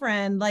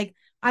girlfriend. Like,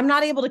 I'm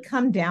not able to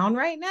come down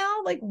right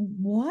now. Like,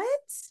 what?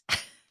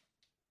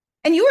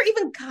 And you were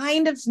even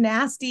kind of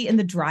nasty in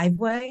the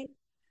driveway.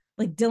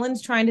 Like,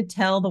 Dylan's trying to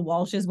tell the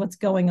Walshes what's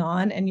going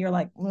on. And you're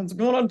like, well, it's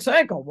going to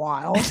take a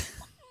while.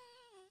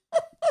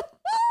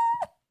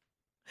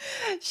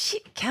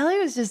 Kelly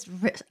was just,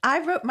 I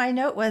wrote my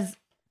note was,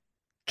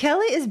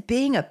 Kelly is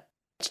being a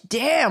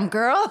damn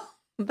girl.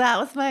 That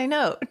was my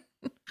note.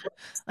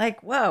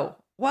 Like, whoa.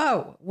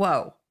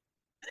 Hold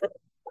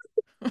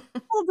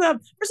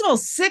up. First of all,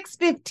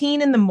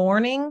 6:15 in the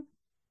morning,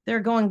 they're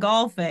going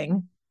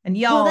golfing, and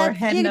y'all are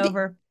heading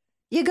over.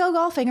 You go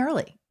golfing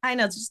early. I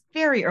know, it's just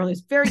very early.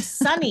 It's very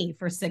sunny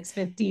for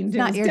 6:15.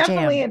 Not your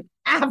definitely jam. An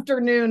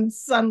afternoon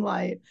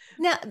sunlight.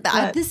 Now,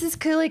 this is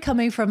clearly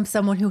coming from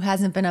someone who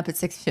hasn't been up at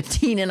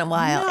 6:15 in a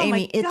while. No,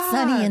 Amy, it's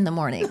sunny in the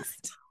mornings.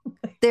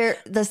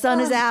 The sun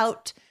is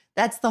out.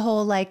 That's the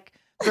whole like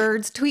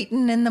birds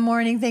tweeting in the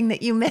morning thing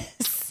that you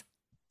miss.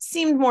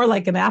 Seemed more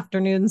like an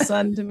afternoon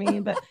sun to me,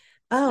 but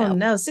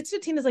no,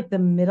 6:15 is like the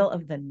middle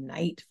of the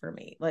night for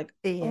me. Like,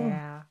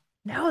 yeah.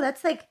 No,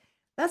 that's like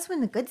That's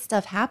when the good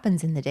stuff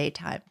happens in the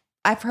daytime.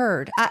 I've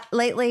heard.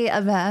 Lately,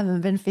 I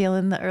haven't been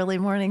feeling the early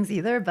mornings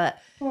either, but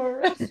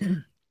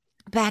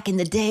back in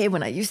the day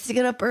when I used to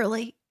get up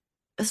early,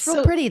 it's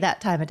real pretty that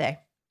time of day.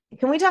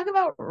 Can we talk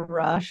about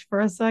Rush for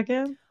a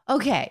second?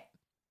 Okay.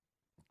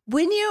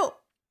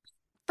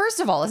 First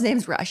of all, his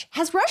name's Rush.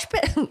 Has Rush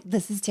been,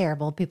 this is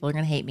terrible. People are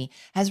going to hate me.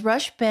 Has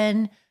Rush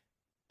been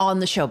on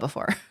the show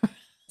before?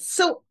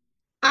 So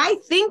I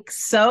think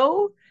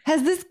so.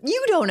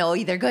 You don't know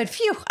either. Good.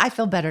 Phew. I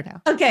feel better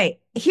now. Okay.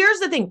 Here's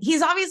the thing.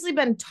 He's obviously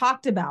been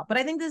talked about, but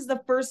I think this is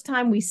the first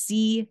time we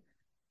see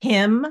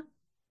him.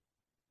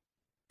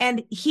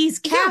 And he's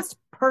cast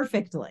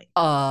perfectly.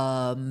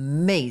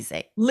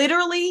 Amazing.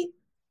 Literally,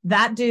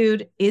 that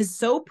dude is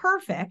so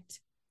perfect.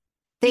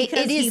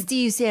 It is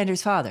Steve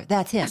Sanders' father.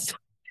 That's him.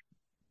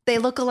 They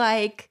look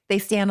alike. They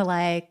stand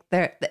alike.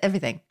 They're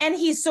everything. And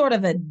he's sort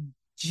of a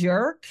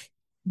jerk,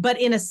 but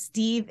in a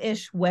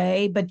Steve-ish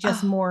way, but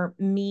just more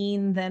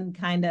mean than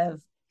kind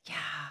of,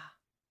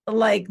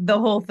 like the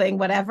whole thing,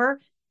 whatever.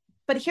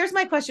 But here's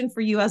my question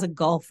for you as a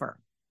golfer.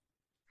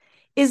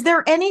 Is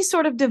there any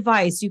sort of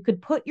device you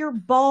could put your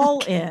ball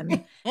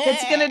in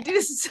that's going to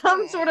do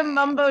some sort of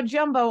mumbo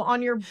jumbo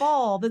on your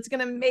ball that's going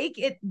to make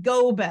it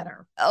go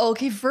better?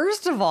 Okay,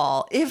 first of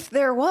all, if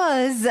there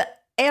was,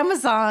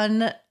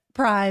 Amazon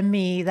Prime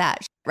me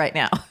that right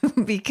now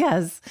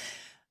because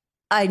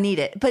I need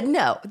it. But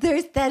no,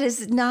 that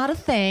is not a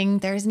thing.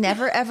 There's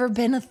never ever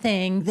been a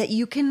thing that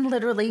you can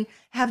literally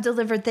have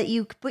delivered that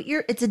you put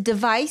it's a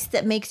device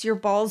that makes your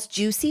balls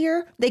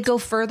juicier. They go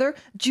further,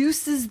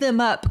 juices them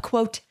up,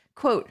 quote,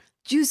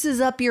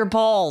 juices up your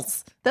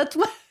balls. That's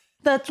what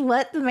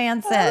the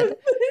man said.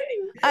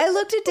 I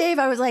looked at Dave.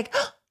 I was like,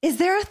 is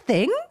there a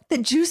thing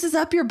that juices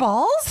up your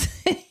balls?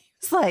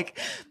 He's like,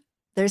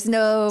 there's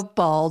no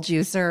ball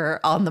juicer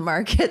on the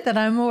market that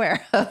I'm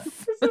aware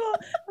of.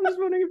 I'm just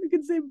wondering if you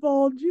could say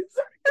ball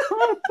juicer.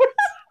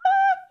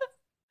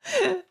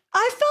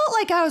 I felt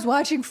like I was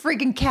watching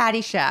freaking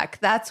Caddyshack.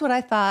 That's what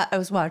I thought I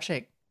was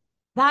watching.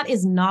 That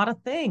is not a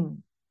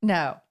thing.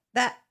 No.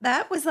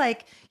 That was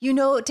like,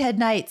 Ted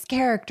Knight's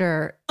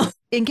character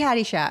in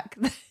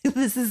Caddyshack.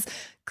 This is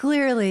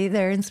clearly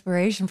their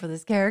inspiration for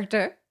this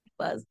character.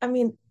 I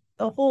mean,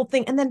 the whole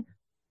thing. And then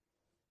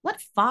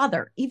what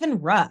father, even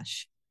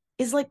Rush,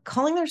 is like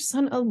calling their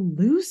son a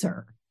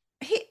loser?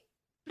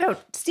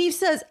 Steve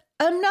says,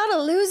 I'm not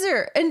a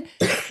loser. And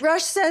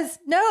Rush says,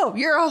 no,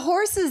 you're a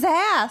horse's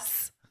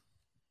ass.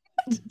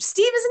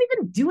 Steve isn't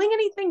even doing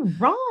anything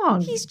wrong.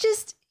 He's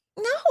just,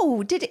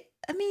 no, did it?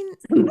 I mean,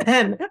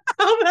 then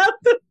how about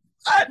the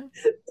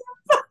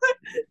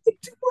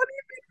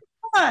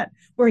putt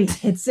where he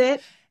hits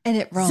it and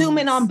it rolls. Zoom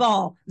in on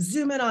ball.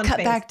 Zoom in on cut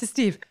face. back to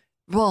Steve.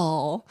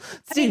 Ball.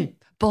 Steve.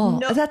 Ball.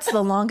 No. That's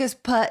the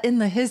longest putt in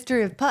the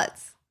history of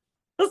putts.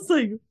 I was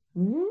like,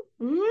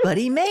 but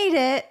he made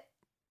it.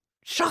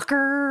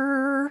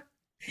 Shocker.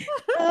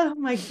 Oh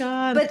my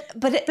God.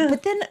 But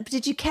then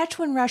did you catch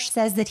when Rush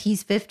says that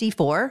he's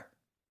 54?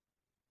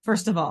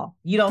 First of all,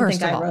 you don't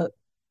think I wrote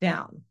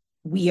down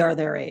we are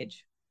their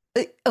age.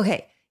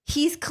 Okay.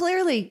 He's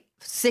clearly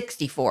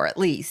 64 at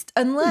least,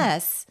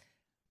 unless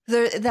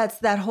that's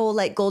that whole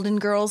like Golden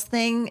Girls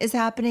thing is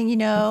happening,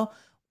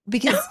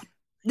 because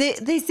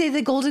they say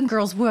the Golden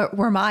Girls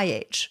were my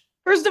age.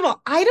 First of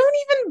all, I don't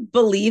even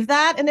believe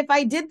that. And if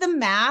I did the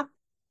math,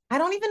 I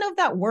don't even know if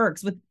that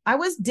works.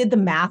 Did the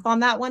math on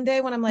that one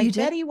day when I'm like,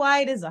 Betty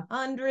White is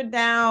 100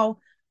 now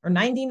or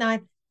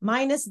 99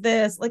 minus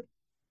this. Like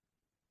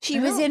she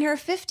was in her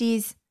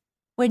 50s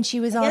when she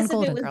was on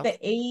Golden Girls. It was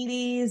the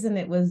 80s and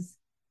it was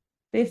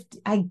 50,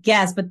 I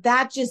guess, but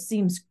that just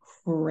seems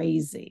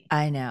crazy.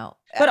 I know.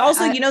 But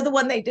also, the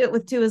one they do it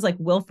with too is like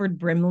Wilford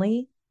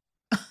Brimley.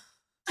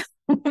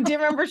 Do you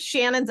remember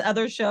Shannon's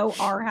other show,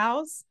 Our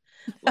House?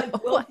 Like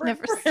I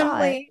never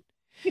saw it.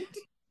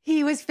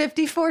 He was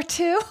 54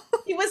 too.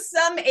 He was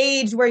some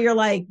age where you're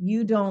like,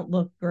 you don't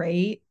look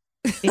great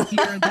if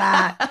you're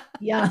that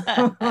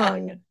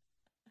young.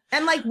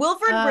 And like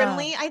Wilford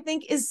Brimley, I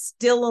think is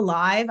still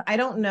alive. I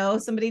don't know.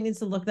 Somebody needs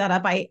to look that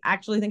up. I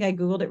actually think I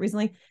Googled it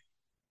recently.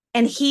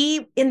 And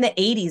he in the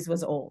 80s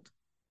was old.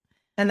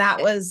 And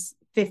that was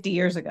 50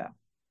 years ago.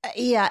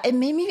 Yeah. It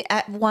made me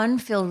at one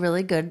feel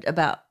really good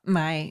about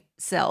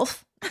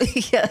myself.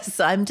 Yes.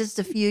 I'm just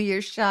a few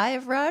years shy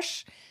of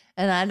Rush.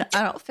 And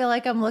I don't feel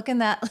like I'm looking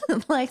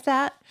like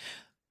that.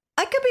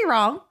 I could be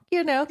wrong,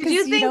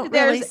 because you don't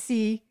really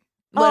see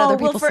what other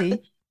people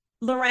see.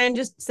 Loren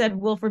just said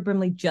Wilford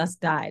Brimley just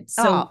died.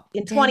 So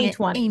in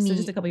 2020, so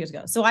just a couple years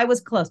ago. So I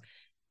was close.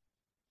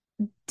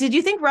 Did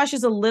you think Rush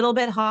is a little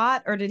bit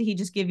hot or did he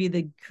just give you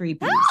the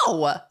creepy?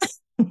 No.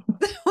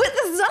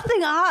 There's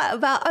nothing hot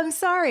about, I'm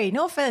sorry.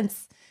 No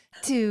offense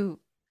to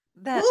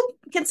that.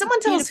 Can someone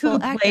tell us who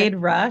played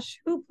Rush?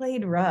 Who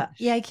played Rush?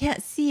 Yeah, I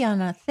can't see on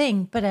a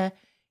thing, but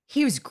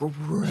he was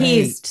great.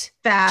 He's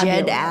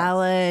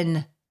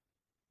fabulous.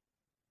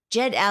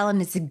 Jed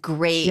Allen is a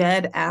great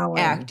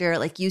actor.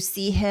 Like you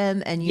see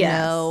him and you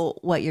know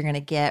what you're going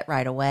to get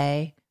right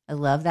away. I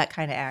love that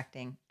kind of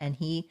acting. And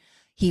he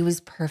He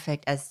was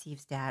perfect as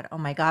Steve's dad. Oh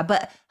my God.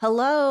 But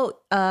hello,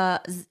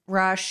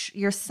 Rush,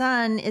 your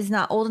son is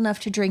not old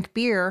enough to drink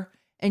beer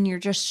and you're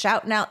just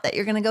shouting out that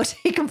you're going to go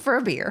take him for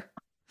a beer.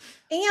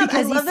 And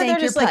because I love that they're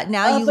just like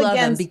now you love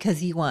him against, because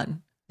he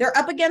won. They're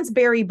up against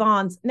Barry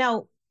Bonds.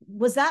 Now,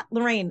 was that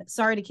Lorraine?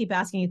 Sorry to keep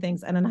asking you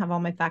things. I don't have all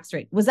my facts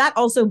straight. Was that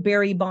also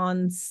Barry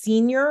Bonds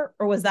Sr.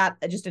 or was that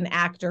just an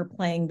actor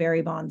playing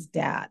Barry Bonds'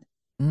 dad?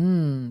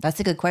 That's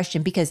a good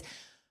question because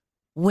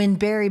when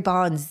Barry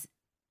Bonds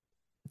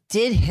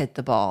did hit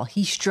the ball,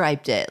 he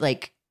striped it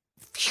like,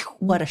 phew,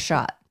 what a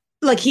shot.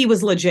 Like he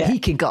was legit. He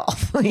can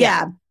golf.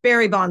 Yeah,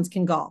 Barry Bonds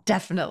can golf.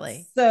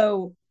 Definitely.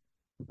 So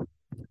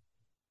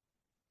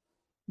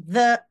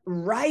the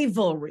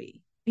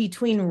rivalry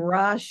between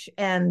Rush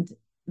and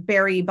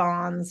Barry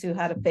Bonds, who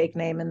had a fake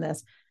name in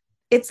this,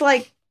 it's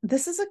like,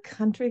 this is a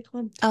country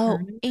club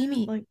tournament.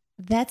 Amy, like,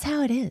 that's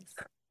how it is.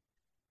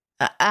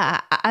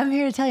 I'm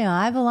here to tell you,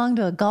 I belong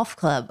to a golf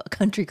club, a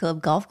country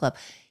club, golf club.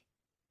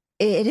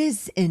 It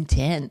is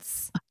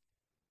intense.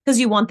 Because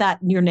you want that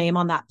your name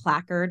on that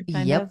placard,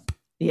 kind Yep. of?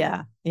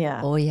 Yeah,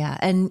 yeah. Oh yeah.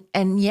 And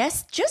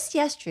yes, just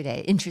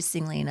yesterday,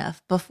 interestingly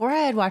enough, before I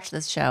had watched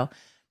this show,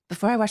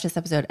 before I watched this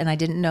episode, and I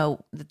didn't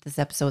know that this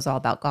episode was all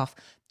about golf,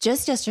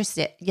 just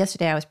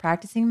yesterday I was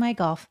practicing my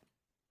golf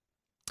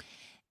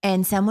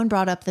and someone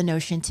brought up the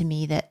notion to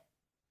me that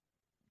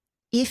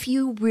if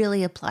you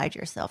really applied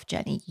yourself,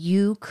 Jenny,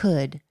 you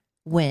could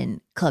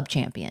win club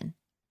champion.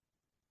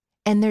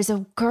 And there's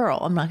a girl,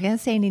 I'm not going to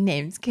say any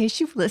names in case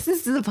she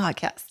listens to the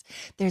podcast.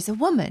 There's a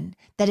woman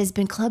that has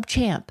been club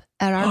champ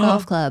at our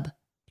golf club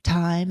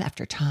time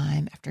after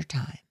time after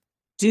time.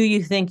 Do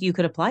you think you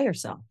could apply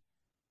yourself?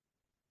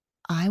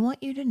 I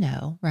want you to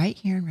know right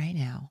here and right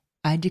now,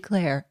 I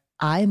declare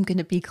I am going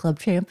to be club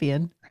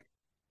champion.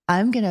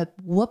 I'm going to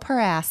whoop her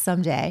ass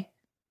someday.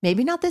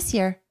 Maybe not this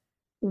year.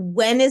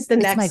 When is the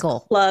It's next my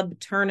goal. club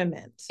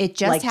tournament? It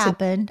just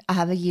happened. I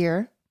have a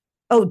year.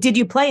 Oh, did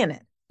you play in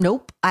it?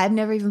 Nope. I've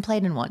never even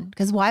played in one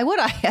because why would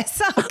I? I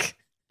suck.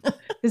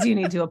 Because you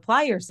need to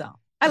apply yourself.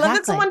 I love that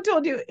Exactly. someone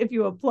told you if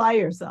you apply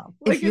yourself.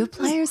 If you it's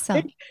apply just yourself.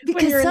 like when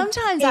Because you're in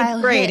sometimes eighth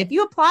I'll grade, hit. if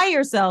you apply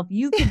yourself,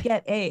 you could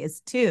get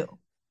A's too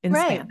in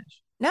Right.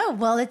 Spanish. No,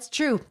 well, it's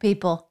true,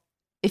 people.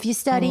 If you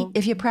study,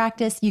 if you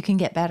practice, you can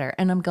get better.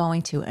 And I'm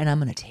going to, and I'm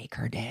going to take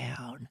her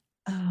down.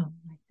 Oh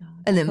my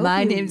God. And then I my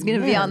hope you name's going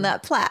to be on win.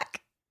 that plaque.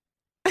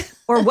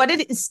 Or what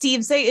did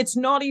Steve say? It's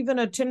not even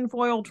a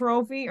tinfoil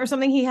trophy or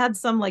something. He had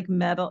some like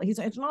medal. He's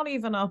like, it's not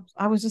even a.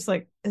 I was just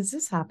like, is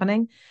this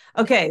happening?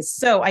 Okay,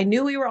 so I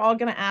knew we were all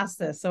going to ask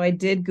this, so I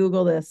did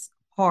Google this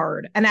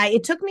hard, and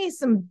it took me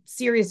some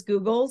serious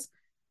Googles.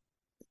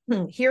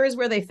 Here is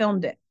where they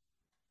filmed it: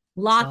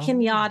 La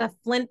Cañada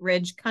Flint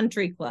Ridge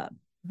Country Club,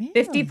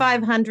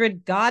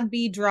 5500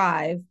 Godby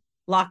Drive,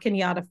 La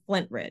Cañada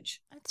Flint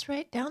Ridge. That's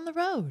right down the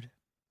road.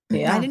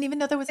 Yeah, I didn't even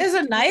know there was It's a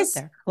country club nice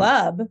there.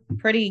 club,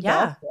 pretty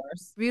Yeah. golf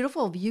course.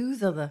 Beautiful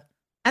views of the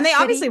And they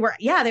city. obviously were,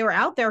 they were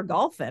out there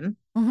golfing.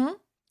 Mm-hmm.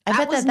 I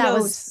bet that no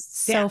was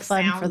so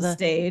fun for the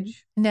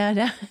stage.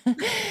 No.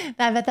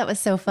 I bet that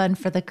was so fun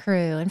for the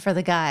crew and for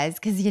the guys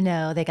because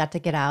they got to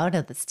get out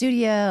of the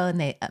studio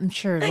and I'm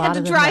sure They a lot had to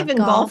of them drive love in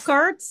golf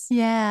carts.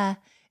 Yeah,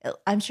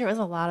 I'm sure it was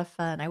a lot of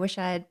fun. I wish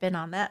I had been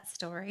on that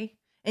story.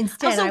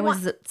 Instead, Also, I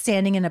was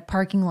standing in a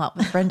parking lot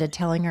with Brenda,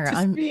 telling her,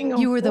 Just being a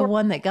 "You were the whore."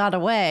 one that got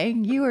away.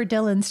 You were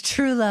Dylan's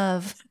true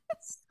love."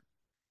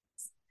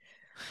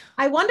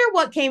 I wonder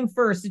what came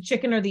first, the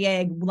chicken or the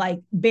egg,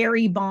 like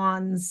Barry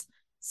Bonds,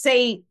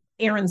 say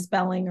Aaron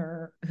Spelling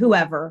or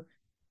whoever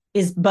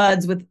is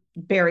buds with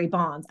Barry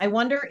Bonds. I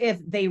wonder if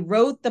they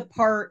wrote the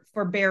part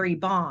for Barry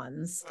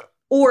Bonds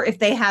or if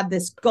they had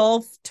this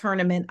golf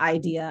tournament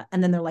idea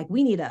and then they're like,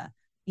 we need a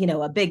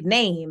big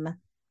name.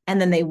 And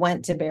then they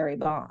went to Barry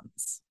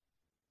Bonds.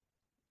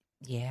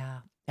 Yeah,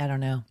 I don't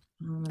know.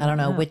 I don't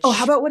know which. Oh,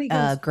 how about what he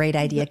goes? Great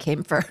idea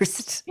came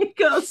first. He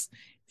goes,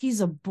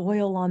 he's a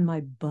boil on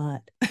my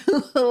butt.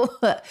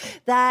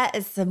 That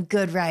is some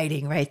good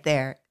writing right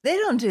there. They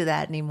don't do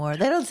that anymore.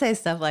 They don't say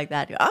stuff like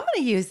that. I'm going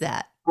to use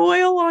that.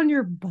 Boil on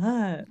your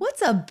butt.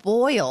 What's a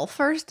boil,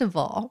 first of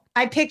all?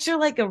 I picture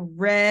like a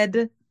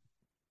red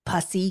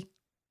pussy.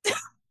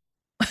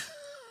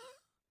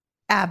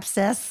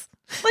 Abscess.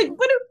 Like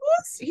what it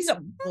was? He's a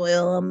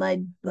boil on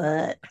my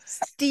butt.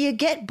 Do you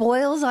get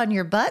boils on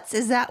your butts?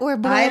 Is that where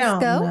boils I don't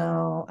go?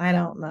 know. I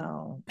don't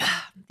know.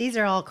 These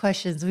are all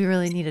questions we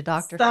really need a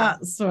doctor for.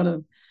 That sort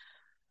of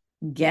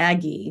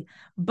gaggy.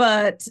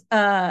 But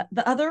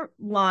the other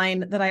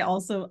line that I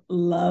also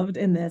loved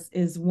in this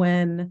is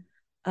when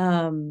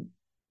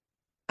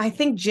I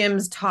think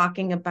Jim's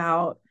talking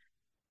about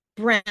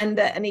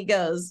Brenda and he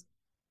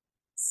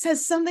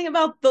says something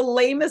about the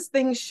lamest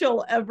thing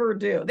she'll ever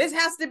do. This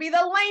has to be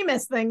the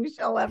lamest thing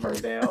she'll ever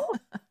do.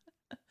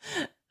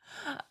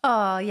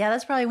 Oh, yeah,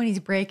 that's probably when he's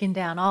breaking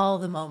down all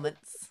the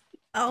moments,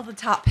 all the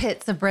top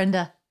hits of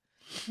Brenda.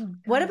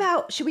 What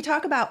about, should we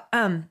talk about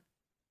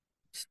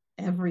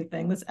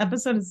everything? This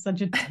episode is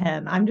such a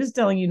 10. I'm just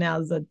telling you now,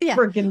 it's a Yeah.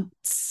 freaking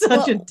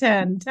such a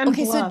 10. 10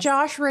 okay, so plus.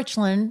 Josh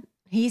Richland,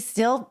 He's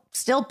still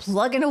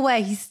plugging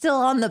away. He's still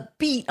on the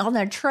beat, on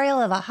the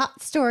trail of a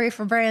hot story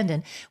for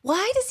Brandon.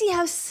 Why does he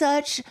have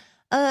such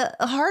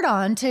a hard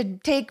on to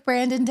take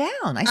Brandon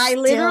down? I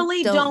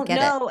literally don't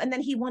know. And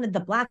then he wanted the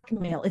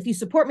blackmail. If you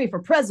support me for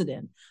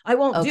president, I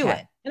won't do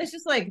it. And it's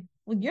just like,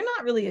 well, you're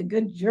not really a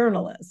good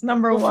journalist.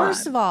 Number one.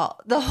 First of all,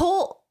 the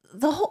whole.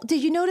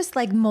 Did you notice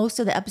like most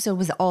of the episode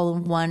was all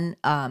in one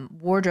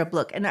wardrobe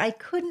look, and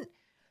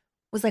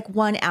was like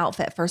one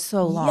outfit for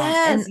so long.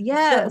 Yes, and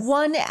yes. The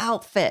one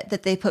outfit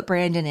that they put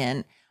Brandon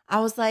in,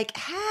 I was like,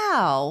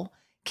 how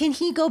can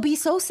he go be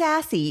so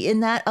sassy in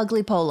that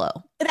ugly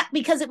polo?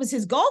 Because it was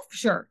his golf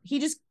shirt. He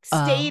just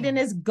stayed in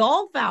his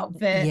golf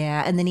outfit.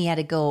 Yeah, and then he had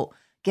to go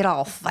get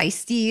all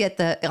feisty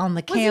on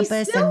the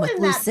campus he still and with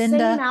in Lucinda.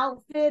 That same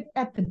outfit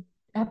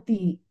at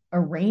the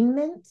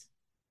arraignment?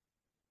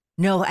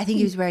 No, I think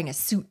he was wearing a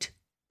suit,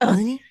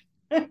 wasn't he?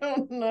 I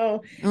don't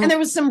know. And there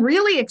was some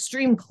really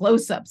extreme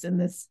close-ups in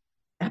this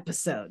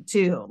episode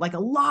too, like a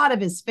lot of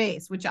his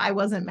face, which I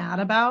wasn't mad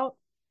about.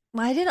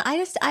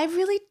 I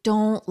really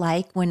don't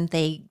like when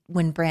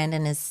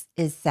Brandon is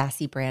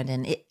sassy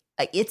Brandon.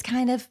 It's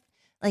kind of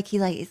like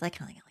he's like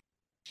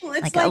well,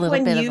 it's like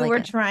when you were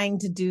trying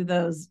to do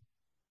those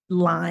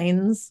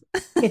lines,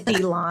 pithy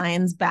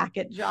lines back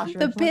at Josh.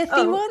 The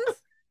pithy ones?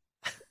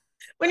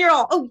 When you're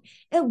all,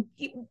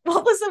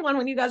 what was the one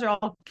when you guys are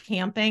all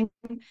camping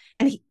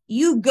and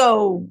you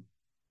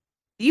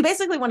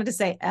basically wanted to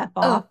say F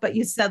off, but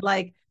you said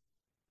like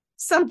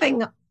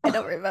something. I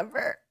don't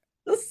remember.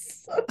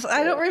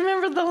 I don't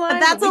remember the line. But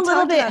that's a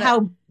little bit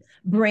how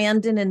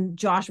Brandon and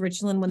Josh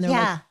Richland, when they're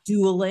like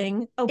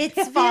dueling. Oh, it's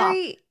piff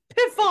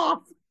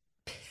off.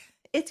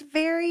 It's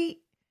very,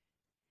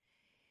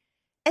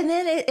 and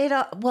then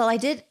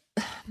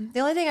the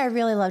only thing I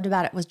really loved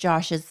about it was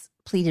Josh's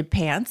pleated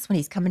pants when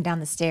he's coming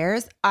down the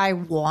stairs. I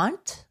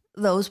want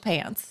those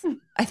pants.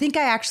 I think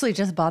I actually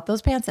just bought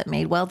those pants at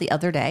Madewell the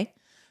other day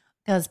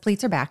because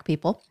pleats are back,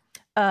 people.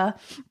 But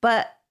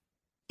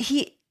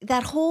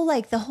the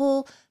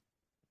whole,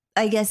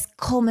 I guess,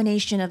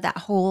 culmination of that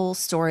whole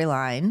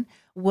storyline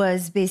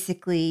was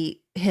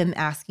basically him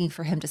asking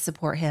for him to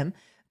support him.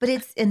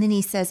 And then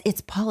he says,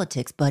 it's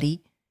politics,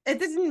 buddy.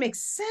 It doesn't make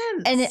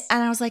sense. And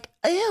I was like,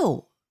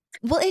 ew.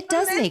 Well, it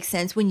does make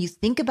sense when you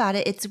think about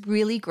it. It's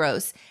really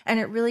gross, and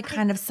it really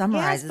kind of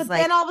summarizes. Yes, but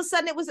then all of a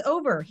sudden it was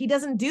over. He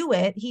doesn't do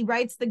it. He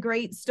writes the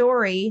great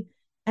story,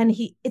 and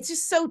it's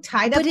just so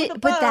tied up with a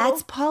bow. But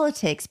that's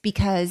politics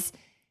because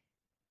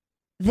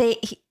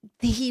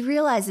he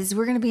realizes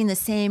we're going to be in the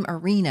same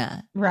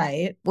arena,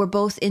 right? We're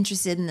both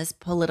interested in this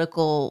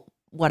political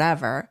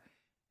whatever,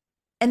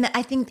 and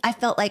I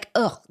felt like,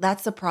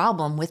 that's the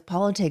problem with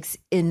politics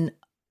in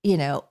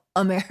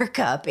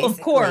America, basically.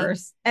 Of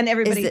course. And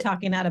everybody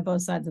talking out of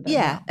both sides of their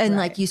mouth. And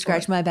like, you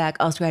scratch my back,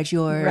 I'll scratch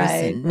yours.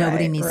 And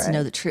nobody needs to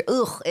know the truth.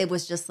 It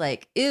was just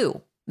like,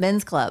 ew,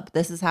 men's club.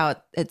 This is how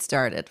it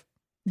started.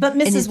 But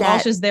Mrs.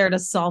 Walsh is there to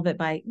solve it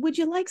by, would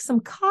you like some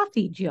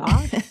coffee,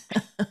 Josh?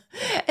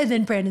 And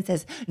then Brandon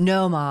says,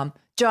 no, Mom,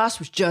 Josh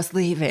was just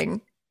leaving.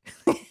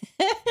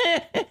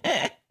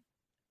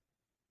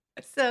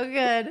 So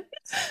good.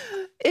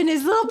 In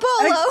his little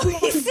polo.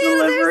 He's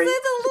there.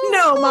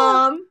 No,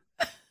 Mom.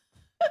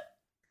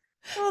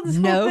 Oh, this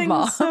no, whole thing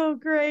Mom. was so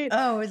great.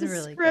 Oh, it was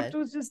really good. The script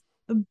was just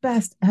the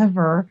best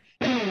ever.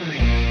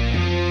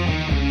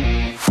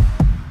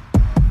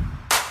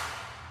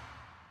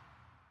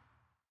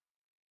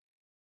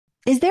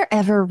 Is there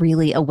ever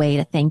really a way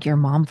to thank your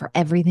mom for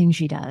everything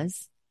she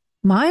does?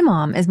 My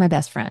mom is my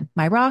best friend,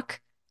 my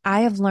rock.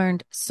 I have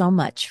learned so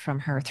much from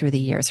her through the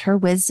years. Her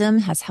wisdom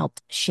has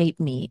helped shape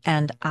me,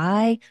 and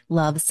I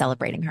love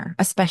celebrating her,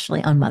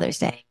 especially on Mother's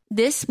Day.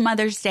 This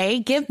Mother's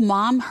Day, give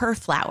Mom her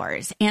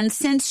flowers. And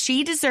since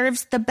she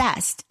deserves the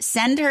best,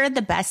 send her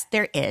the best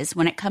there is.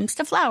 When it comes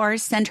to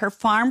flowers, send her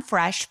farm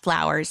fresh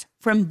flowers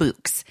from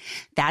Bouqs.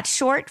 That's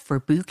short for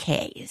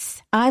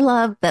bouquets. I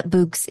love that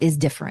Bouqs is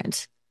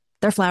different.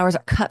 Their flowers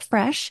are cut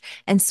fresh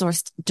and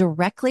sourced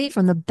directly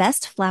from the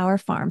best flower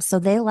farms, so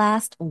they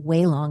last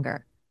way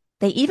longer.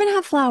 They even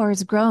have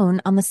flowers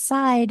grown on the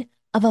side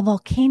of a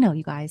volcano,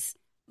 you guys.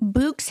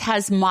 Bouqs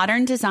has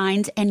modern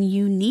designs and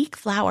unique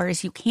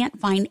flowers you can't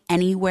find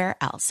anywhere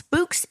else.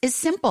 Bouqs is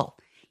simple.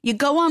 You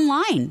go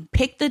online,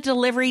 pick the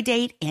delivery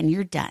date, and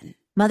you're done.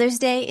 Mother's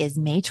Day is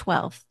May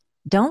 12th.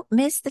 Don't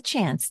miss the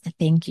chance to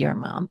thank your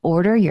mom.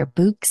 Order your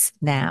Bouqs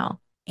now.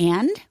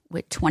 And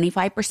with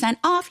 25%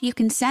 off, you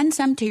can send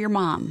some to your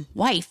mom,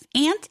 wife,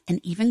 aunt,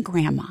 and even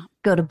grandma.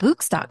 Go to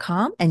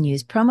Bouqs.com and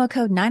use promo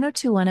code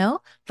 90210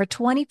 for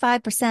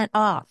 25%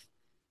 off.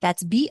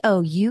 That's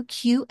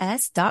BOUQS.com.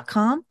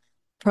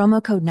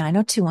 Promo code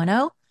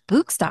 90210,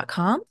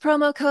 Bouqs.com,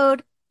 promo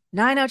code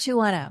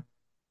 90210.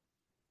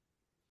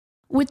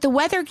 With the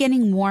weather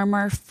getting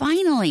warmer,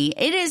 finally,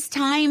 it is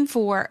time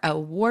for a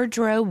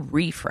wardrobe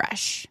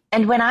refresh.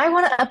 And when I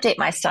want to update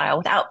my style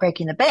without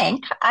breaking the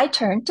bank, I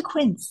turn to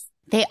Quince.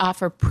 They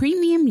offer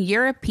premium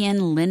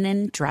European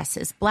linen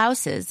dresses,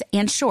 blouses,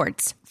 and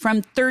shorts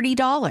from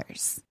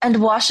 $30.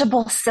 And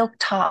washable silk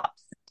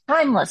tops,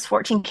 timeless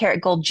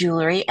 14-karat gold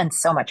jewelry, and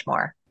so much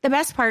more. The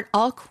best part,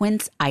 all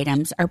Quince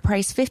items are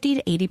priced 50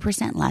 to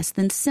 80% less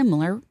than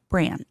similar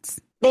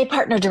brands. They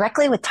partner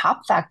directly with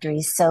top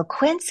factories, so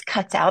Quince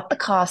cuts out the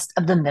cost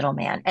of the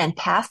middleman and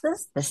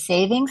passes the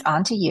savings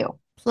on to you.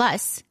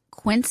 Plus,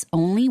 Quince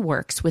only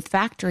works with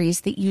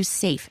factories that use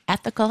safe,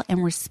 ethical,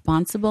 and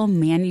responsible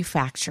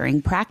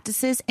manufacturing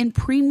practices and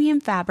premium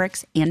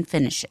fabrics and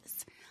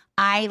finishes.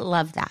 I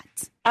love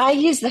that. I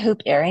use the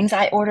hoop earrings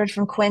I ordered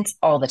from Quince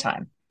all the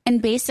time. And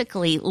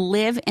basically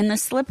live in the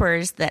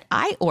slippers that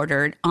I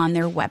ordered on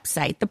their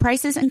website. The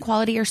prices and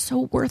quality are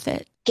so worth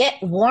it. Get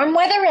warm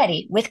weather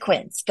ready with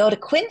Quince. Go to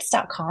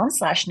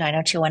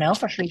quince.com/90210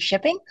 for free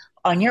shipping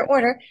on your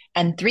order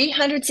and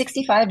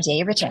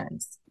 365-day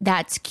returns.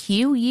 That's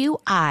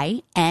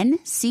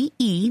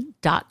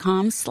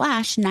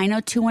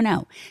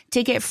QUINCE.com/90210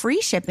 to get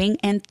free shipping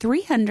and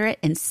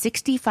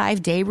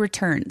 365-day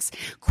returns.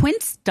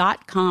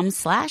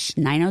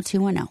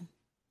 Quince.com/90210.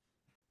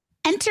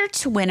 Enter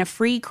to win a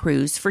free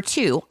cruise for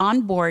two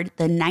on board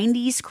the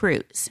 90s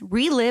Cruise.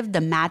 Relive the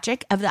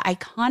magic of the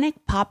iconic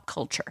pop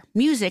culture,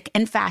 music,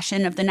 and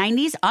fashion of the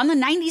 90s on the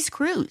 90s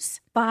Cruise.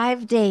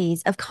 5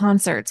 days of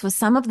concerts with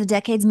some of the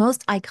decade's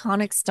most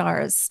iconic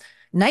stars,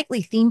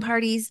 nightly theme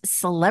parties,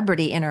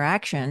 celebrity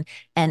interaction,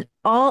 and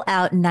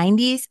all-out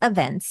 90s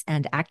events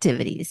and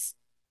activities.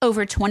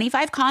 Over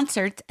 25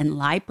 concerts and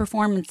live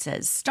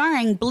performances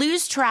starring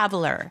Blues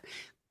Traveler,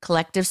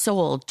 Collective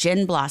Soul,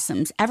 Gin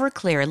Blossoms,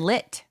 Everclear,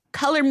 Lit,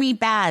 Color Me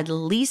Bad,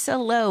 Lisa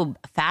Loeb,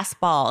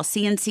 Fastball,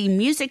 CNC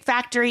Music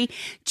Factory,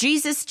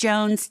 Jesus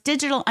Jones,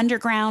 Digital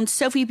Underground,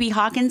 Sophie B.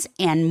 Hawkins,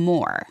 and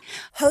more.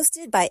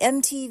 Hosted by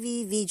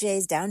MTV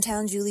VJs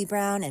Downtown Julie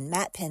Brown and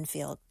Matt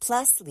Penfield,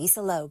 plus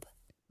Lisa Loeb.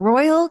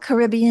 Royal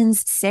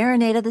Caribbean's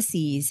Serenade of the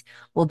Seas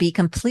will be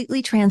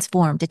completely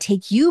transformed to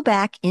take you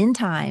back in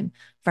time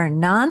for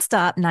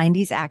nonstop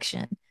 90s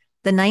action.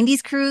 The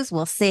 90s Cruise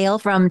will sail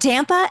from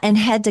Tampa and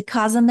head to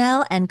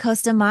Cozumel and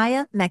Costa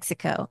Maya,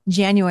 Mexico,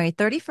 January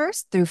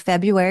 31st through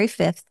February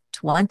 5th,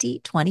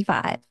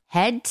 2025.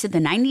 Head to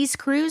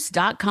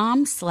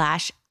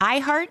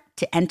the90scruise.com/iHeart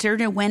to enter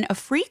to win a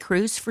free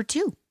cruise for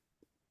two.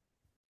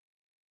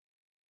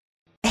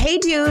 Hey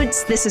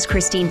dudes, this is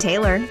Christine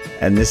Taylor.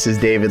 And this is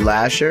David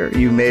Lasher.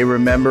 You may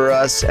remember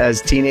us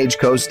as teenage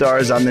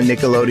co-stars on the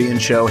Nickelodeon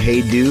show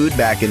Hey Dude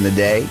back in the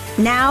day.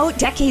 Now,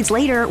 decades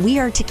later, we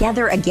are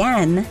together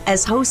again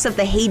as hosts of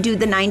the Hey Dude,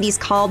 the 90s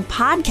Called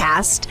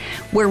podcast,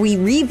 where we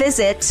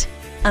revisit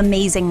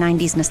amazing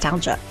 90s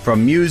nostalgia.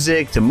 From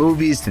music to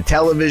movies to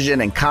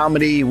television and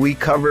comedy, we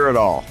cover it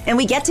all. And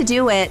we get to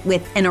do it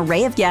with an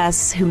array of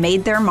guests who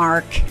made their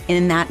mark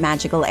in that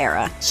magical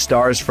era.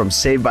 Stars from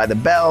Saved by the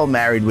Bell,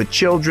 Married with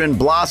Children,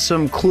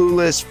 Blossom,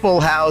 Clueless, Full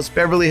House,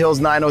 Beverly Hills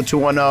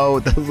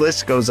 90210, the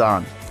list goes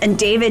on. And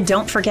David,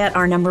 don't forget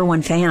our number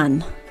one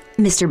fan,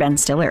 Mr. Ben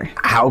Stiller.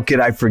 How could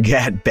I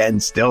forget Ben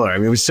Stiller? I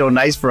mean, it was so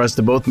nice for us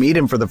to both meet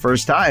him for the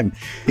first time.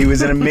 He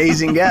was an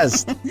amazing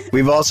guest.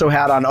 We've also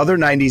had on other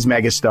 90s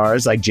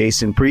megastars like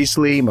Jason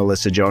Priestley,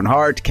 Melissa Joan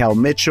Hart, Kel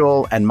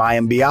Mitchell, and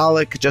Mayim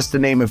Bialik, just to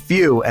name a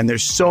few, and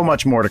there's so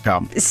much more to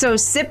come. So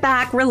sit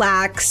back,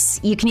 relax.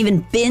 You can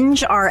even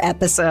binge our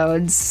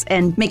episodes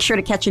and make sure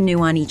to catch a new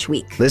one each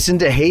week. Listen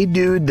to Hey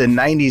Dude, the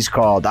 90s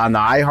Called on the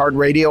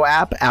iHeartRadio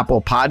app,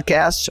 Apple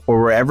Podcasts,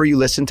 or wherever you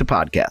listen to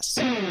podcasts.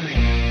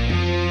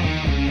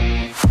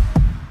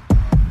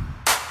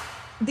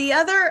 The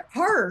other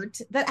part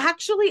that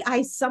actually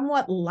I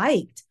somewhat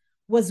liked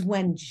was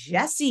when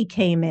Jesse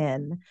came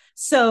in.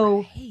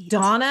 So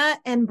Donna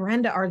and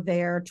Brenda are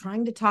there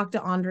trying to talk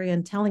to Andrea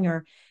and telling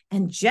her,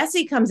 and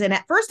Jesse comes in.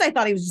 At first I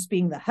thought he was just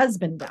being the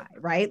husband guy,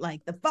 right?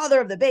 Like the father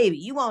of the baby.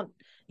 You won't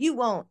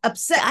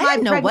upset I my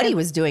didn't know what he pregnant-"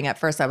 was doing at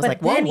first. I was But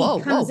like, whoa, then whoa,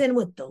 he comes whoa. in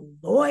with the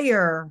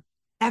lawyer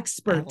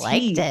expertise. I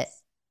liked it.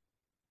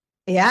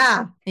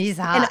 Yeah. He's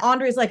hot. And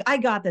Andrea's like, I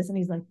got this. And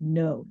he's like,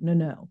 no.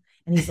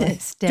 And he's like,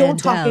 Stand don't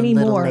talk down,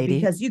 little anymore lady.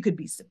 because you could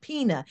be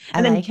subpoena. I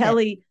And then like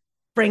Kelly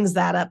brings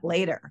that up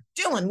later.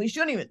 Dylan, we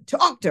shouldn't even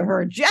talk to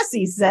her,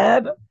 Jesse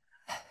said.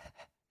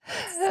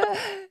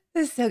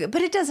 It's so good.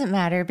 But it doesn't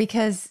matter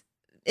because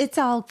it's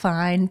all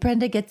fine.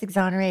 Brenda gets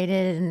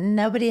exonerated and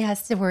nobody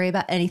has to worry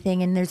about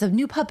anything. And there's a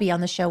new puppy on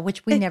the show,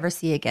 which we never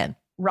see again.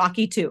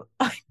 Rocky too.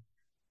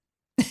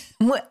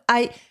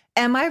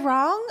 Am I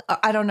wrong?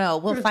 I don't know.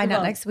 We'll find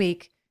out next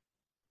week.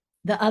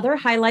 The other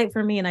highlight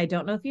for me, and I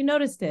don't know if you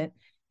noticed it,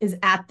 is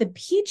at the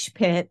Peach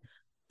Pit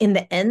in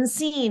the end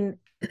scene,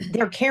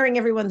 they're carrying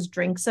everyone's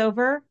drinks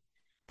over.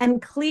 And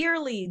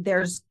clearly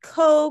there's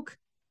Coke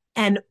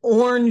and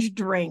orange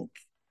drink.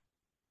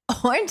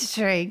 Orange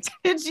drink?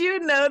 Did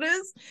you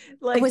notice?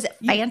 Like, was it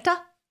Fanta?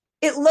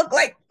 It looked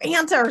like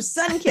Fanta or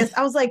Sunkist.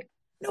 I was like,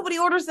 nobody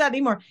orders that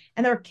anymore.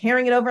 And they're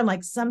carrying it over. And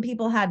like some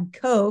people had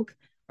Coke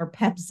or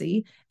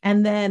Pepsi.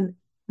 And then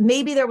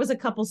maybe there was a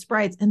couple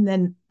Sprites. And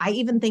then I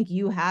even think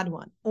you had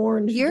one.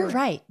 Orange You're drink.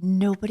 right.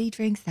 Nobody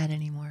drinks that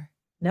anymore.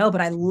 No,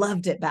 but I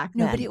loved it back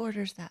then. Nobody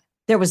orders that.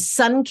 There was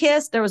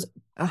Sunkist. There was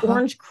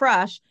Orange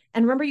Crush.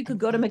 And remember, you could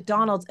go to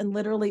McDonald's and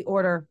literally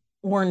order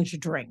orange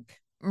drink.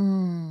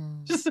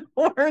 Just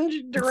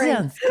orange drink.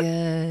 Sounds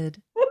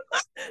good.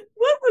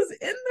 What was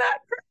in that?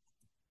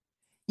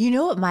 You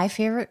know what my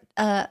favorite,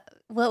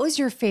 what was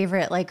your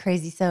favorite like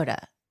crazy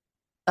soda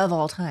of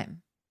all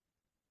time?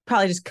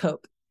 Probably just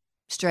Coke.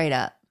 Straight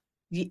up.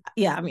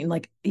 Yeah. I mean,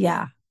 like,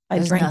 yeah, I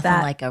There's drank nothing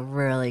that. like a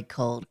really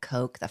cold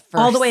Coke. The first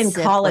All the way in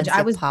sip college, once I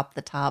you was pop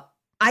the top.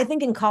 I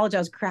think in college I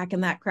was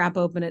cracking that crap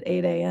open at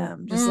 8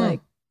 a.m. Just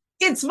like,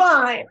 it's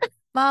fine.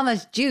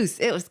 Mama's juice.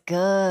 It was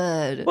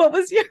good. What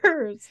was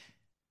yours?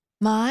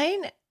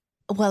 Mine?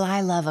 Well,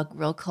 I love a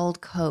real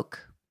cold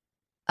Coke.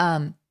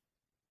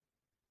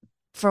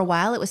 For a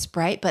while it was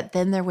Sprite, but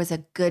then there was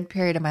a good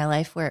period of my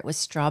life where it was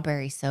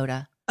strawberry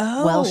soda.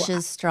 Oh.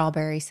 Welch's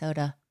strawberry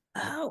soda.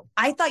 Oh,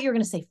 I thought you were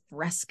going to say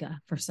Fresca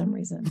for some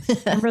reason.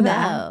 Remember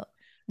that?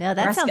 No,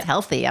 that sounds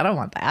healthy. I don't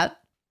want that.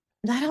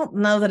 I don't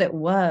know that it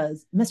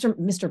was. Mr.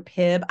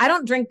 Pibb. I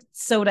don't drink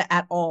soda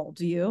at all.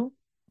 Do you?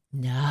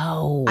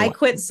 No. I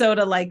quit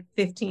soda like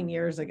 15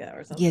 years ago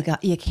or something.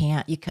 You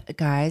can't.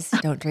 Guys,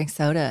 don't drink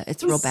soda.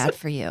 It's real bad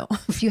for you.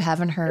 If you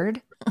haven't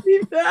heard.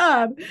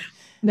 Bad.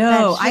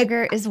 No, that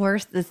sugar is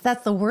worse.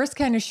 That's the worst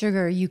kind of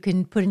sugar you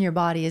can put in your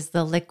body is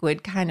the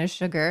liquid kind of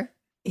sugar.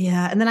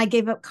 Yeah. And then I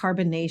gave up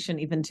carbonation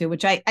even too,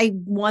 which I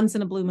once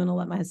in a blue moon will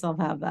let myself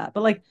have that.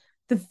 But like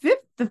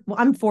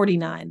I'm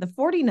 49. The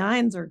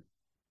 49s are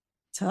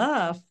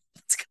tough.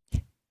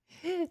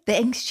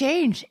 Things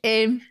change.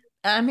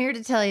 I'm here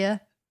to tell you.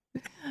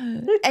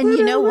 And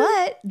you know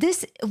what?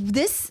 This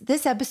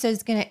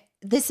episode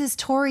this is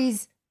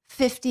Tori's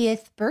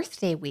 50th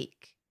birthday week.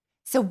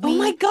 So oh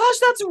my gosh,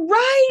 that's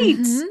right.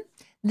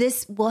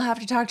 Mm-hmm. We'll have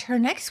to talk to her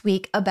next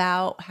week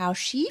about how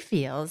she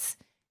feels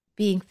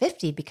being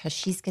 50 because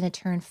she's going to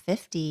turn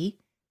 50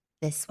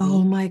 this week.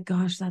 Oh my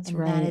gosh, that's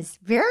right. That is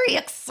very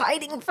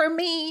exciting for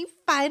me.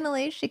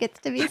 Finally, she gets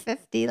to be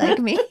 50 like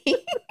me.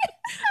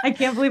 I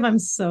can't believe I'm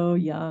so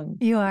young.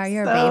 You are.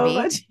 You're so a baby.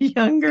 Much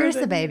younger. Here's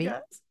the baby.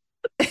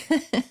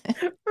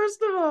 First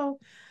of all,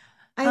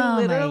 I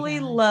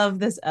literally love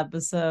this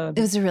episode.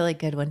 It was a really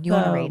good one. You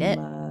want to rate it?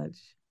 Much.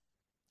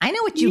 I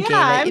know what you gave it.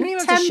 You don't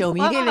even have to show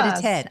me. You gave it a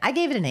 10. I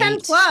gave it an 8.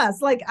 10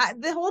 plus. Like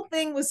the whole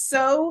thing was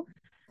so.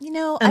 I'm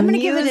going to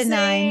give it a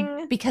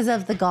 9 because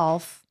of the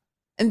golf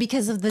and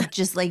because of the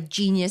just like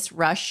genius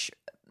Rush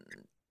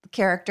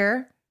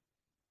character.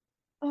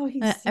 Oh,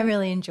 I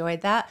really enjoyed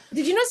that.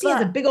 Did you notice he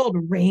has a big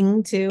old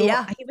ring too?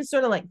 Yeah, he was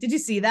sort of like. Did you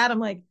see that? I'm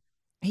like,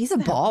 he's a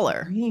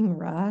baller. Ring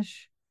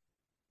Rush.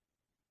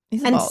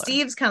 He's a and baller.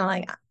 Steve's kind of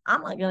like,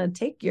 I'm not going to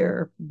take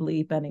your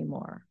bleep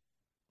anymore.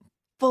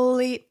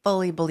 Fully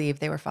believe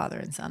they were father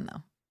and son,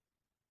 though.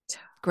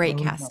 Great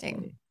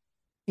casting.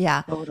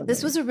 Yeah,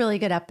 this was a really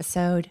good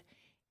episode.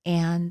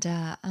 And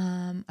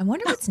I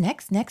wonder what's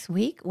next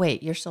week.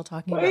 Wait, you're still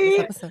talking about this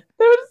episode?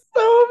 There's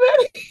so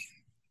many.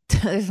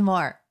 There's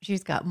more.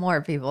 She's got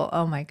more people.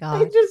 Oh my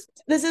god!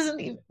 This isn't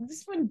even. This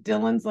is when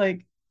Dylan's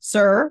like,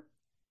 "Sir,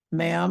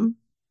 ma'am,"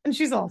 and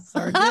she's all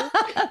sergeant.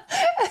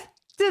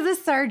 To the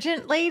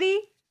sergeant lady.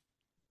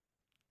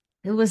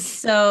 It was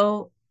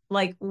so.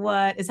 Like,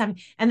 what is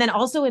happening? And then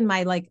also in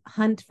my like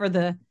hunt for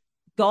the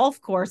golf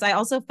course, I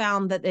also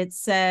found that it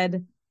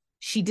said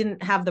she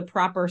didn't have the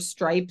proper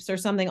stripes or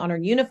something on her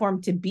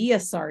uniform to be a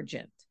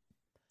sergeant.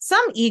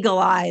 Some eagle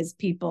eyes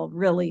people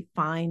really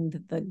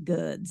find the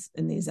goods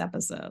in these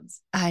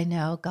episodes. I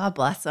know. God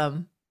bless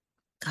them.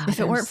 If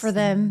it weren't for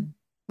them,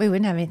 we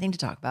wouldn't have anything to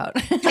talk about.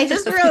 I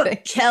just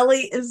wrote,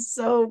 Kelly is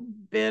so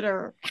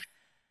bitter.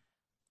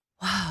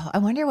 Wow. I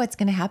wonder what's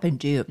going to happen.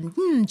 Do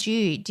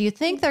you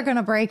think they're going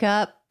to break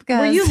up?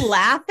 Were you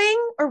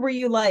laughing or were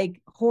you like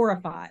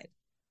horrified?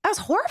 I was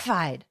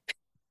horrified.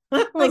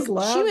 Like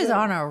she was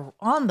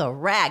on the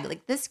rag.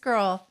 Like this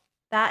girl,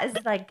 that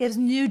is like gives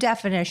new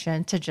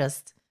definition to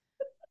just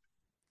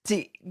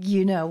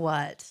you know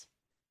what.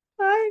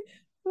 I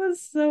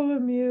was so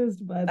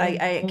amused by that.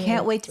 I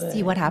can't wait to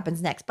see what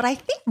happens next. But I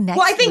think next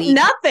Well, I think week,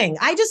 nothing.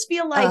 I just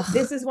feel like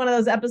this is one of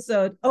those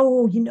episodes.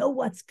 Oh, you know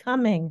what's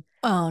coming.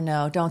 Oh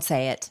no, don't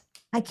say it.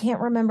 I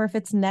can't remember if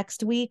it's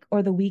next week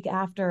or the week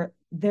after.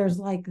 There's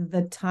like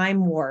the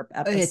time warp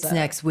episode. It's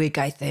next week,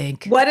 I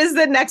think. What is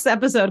the next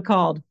episode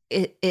called?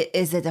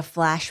 Is it a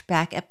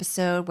flashback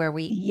episode where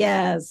we?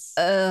 Yes.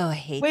 Oh, I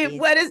hate. Wait,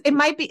 these. what is? It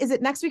might be. Is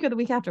it next week or the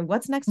week after?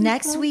 What's next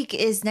week?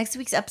 Next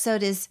week's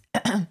episode is.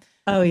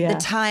 Oh yeah. The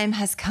time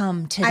has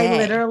come today. I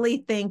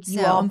literally think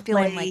you all. I'm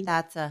feeling like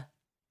that's a.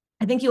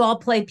 I think you all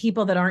play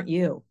people that aren't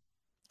you.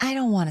 I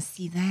don't want to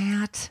see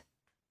that.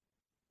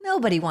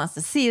 Nobody wants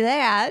to see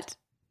that.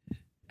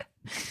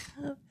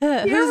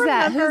 Who's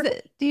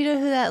that? Do you know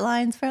who that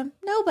line's from?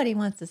 Nobody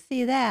wants to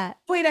see that.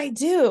 Wait, I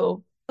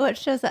do. What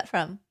show's that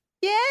from?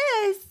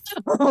 Yes.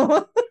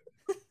 The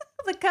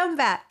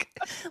comeback.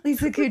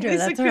 Lisa Kudrow.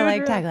 That's her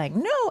like tagline.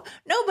 No,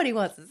 nobody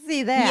wants to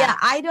see that. Yeah,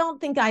 I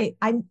don't think I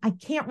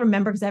can't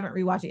remember because I haven't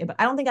rewatched it yet, but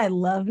I don't think I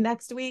love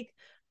next week.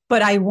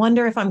 But I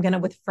wonder if I'm gonna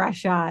with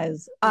fresh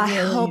eyes. I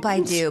hope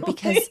I do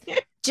because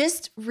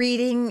just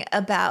reading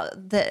about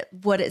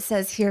what it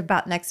says here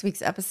about next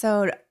week's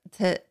episode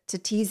to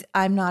tease,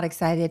 I'm not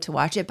excited to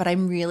watch it, but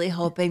I'm really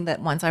hoping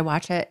that once I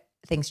watch it,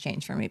 things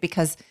change for me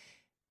because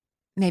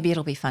maybe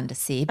it'll be fun to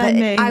see. But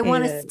I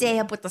want to stay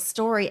up with the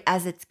story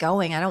as it's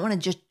going. I don't want to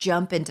just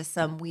jump into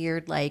some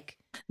weird like.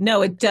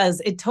 No, it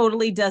does. It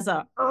totally does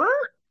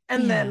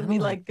and then we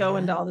like go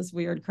into all this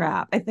weird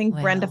crap. I think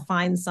Brenda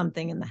finds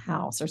something in the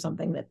house or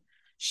something that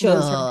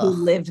shows her who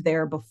lived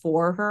there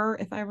before her,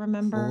 if I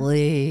remember.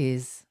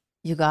 Please,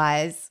 you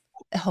guys.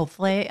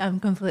 Hopefully, I'm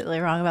completely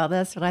wrong about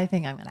this, but I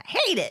think I'm gonna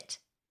hate it.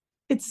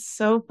 It's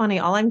so funny.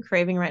 All I'm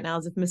craving right now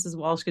is if Mrs.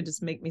 Walsh could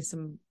just make me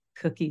some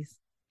cookies.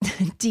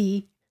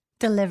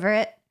 Deliver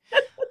it.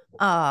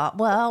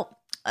 Well,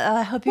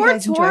 I hope you Poor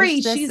guys Tori,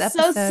 enjoyed this she's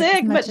episode so sick,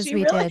 as much but as she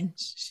we really did.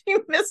 she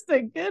missed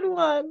a good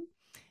one.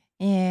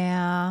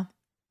 Yeah.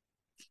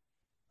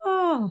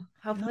 Oh,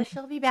 hopefully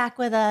she'll be back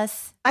with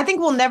us. I think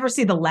we'll never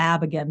see the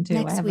lab again, too.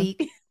 Next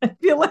week. I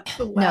feel like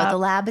the lab. No, the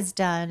lab is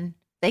done.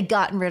 They've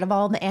gotten rid of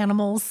all the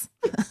animals.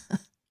 Oh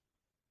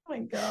my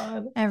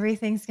God.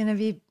 Everything's going to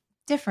be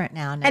different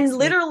now. And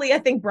literally, I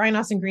think Brian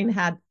Austin Green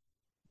had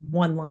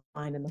one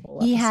line in the whole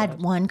episode. He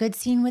had one good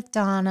scene with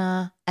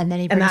Donna, and then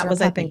he brings and that her was,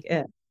 puppy. I think,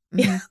 it.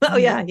 Mhm. Oh,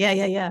 yeah.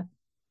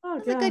 Oh,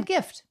 It was a good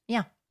gift.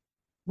 Yeah.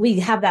 We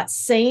have that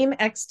same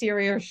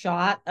exterior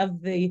shot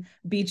of the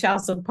beach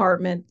house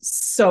apartment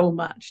so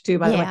much, too,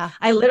 by the way.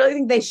 I literally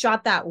think they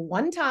shot that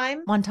one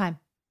time.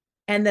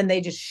 And then they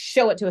just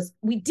show it to us.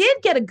 We did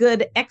get a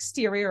good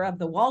exterior of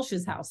the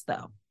Walsh's house,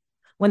 though,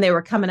 when they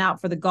were coming out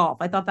for the golf.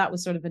 I thought that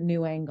was sort of a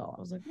new angle.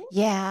 I was like,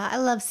 yeah, I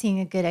love seeing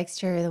a good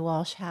exterior of the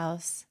Walsh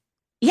house.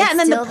 yeah. It's And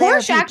then the still there,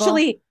 Porsche people.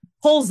 actually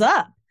pulls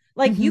up.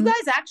 Like you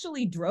guys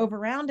actually drove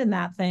around in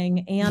that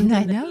thing and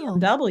I in the know.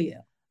 BMW.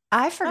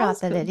 I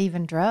forgot that it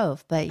even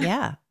drove, but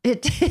yeah,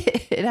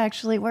 it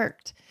actually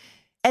worked.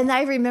 And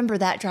I remember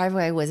that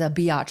driveway was a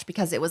biatch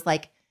because it was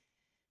like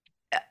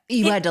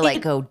you had to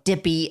like go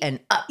dippy and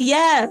up.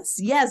 Yes.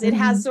 It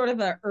has sort of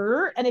a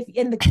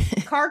and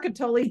the car could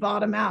totally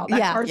bottom out.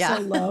 That car's so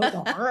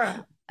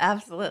low.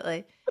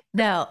 Absolutely.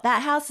 No,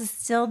 that house is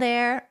still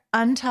there,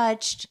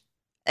 untouched.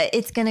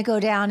 It's going to go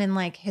down in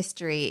like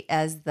history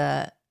as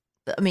I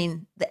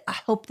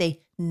hope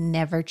they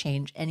never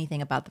change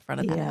anything about the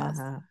front of that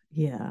house.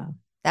 Yeah.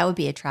 That would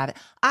be a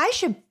travesty.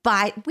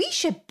 We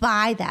should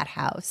buy that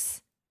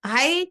house.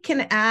 I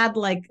can add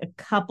like a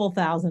couple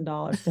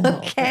 $1,000s to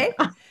help. Okay.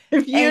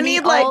 If you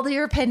need like all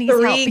your pennies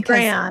help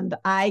 $3,000,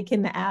 I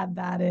can add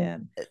that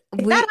in.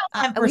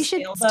 We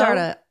should start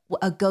a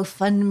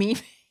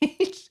GoFundMe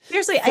page.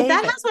 Seriously, if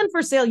that has one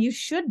for sale, you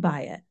should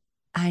buy it.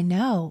 I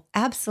know.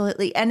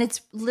 Absolutely. And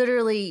it's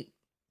literally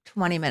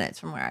 20 minutes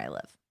from where I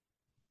live.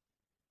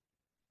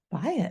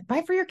 Buy it. Buy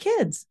it for your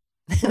kids.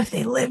 If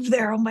they live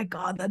there, oh my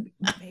God, that'd be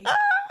amazing.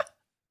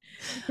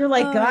 You're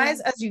like, guys,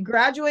 as you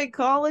graduate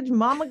college,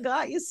 mama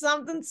got you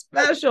something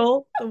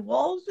special. The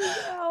Walsh's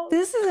house.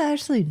 This is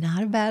actually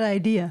not a bad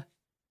idea.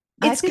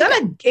 It's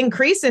going to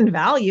increase in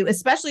value,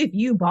 especially if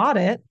you bought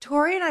it.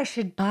 Tori and I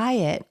should buy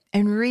it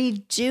and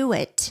redo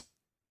it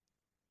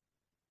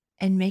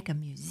and make a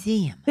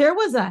museum. There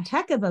was a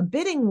heck of a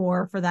bidding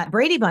war for that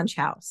Brady Bunch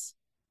house.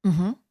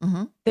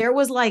 There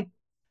was like,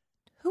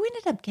 who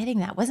ended up getting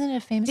that? Wasn't it a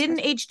famous Didn't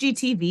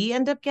HGTV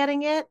end up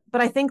getting it?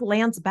 But I think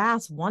Lance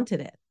Bass wanted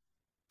it.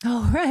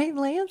 Oh, right.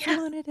 Lance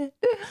wanted it.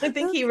 I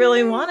think he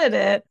really wanted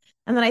it.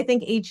 And then I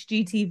think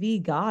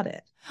HGTV got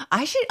it.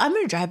 I'm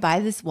going to drive by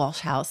this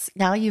Walsh house.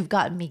 Now you've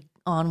gotten me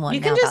on one.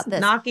 You can just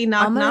knock,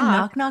 I'm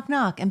going to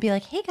knock and be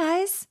like, hey,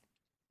 guys.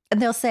 And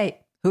they'll say,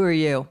 who are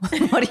you?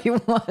 What do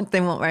you want? They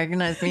won't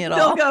recognize me at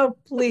all. They'll go,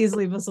 please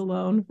leave us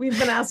alone. We've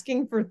been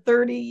asking for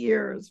 30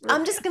 years.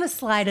 I'm just going to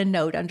slide a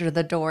note under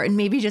the door and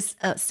maybe just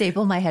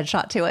staple my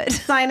headshot to it.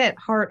 Sign it,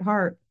 heart,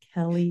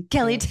 Kelly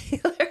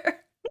Taylor.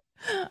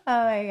 Oh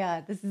my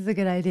God. This is a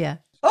good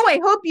idea. Oh, I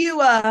hope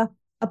you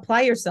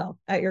apply yourself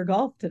at your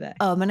golf today.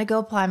 Oh, I'm going to go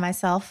apply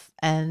myself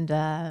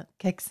and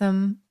kick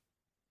some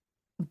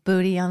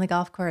booty on the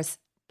golf course.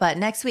 But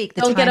next week,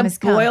 the Don't time get has a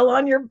come. boil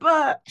on your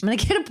butt. I'm going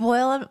to get a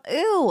boil on.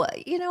 Ooh,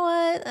 you know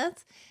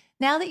what?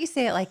 Now that you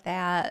say it like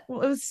that.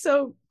 Well, it was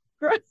so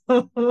gross.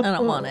 I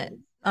don't want it.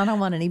 I don't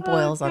want any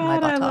boils on my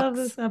buttocks. I love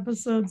this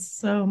episode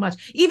so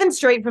much. Even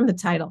straight from the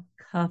title,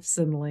 Cuffs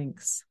and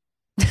Links.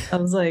 I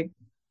was like,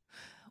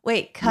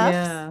 wait, cuffs?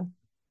 Yeah.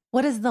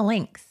 What is the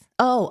links?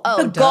 Oh,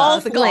 the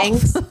golf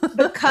links.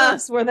 The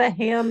cuffs were the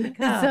hand cuffs.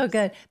 That's so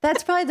good.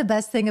 That's probably the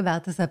best thing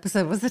about this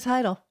episode was the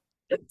title.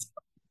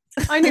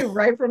 I knew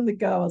right from the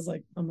go. I was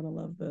like, I'm going to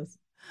love this.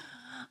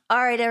 All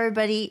right,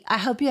 everybody. I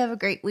hope you have a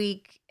great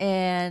week.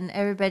 And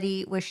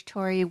everybody wish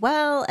Tori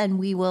well. And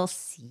we will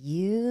see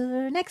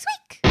you next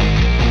week.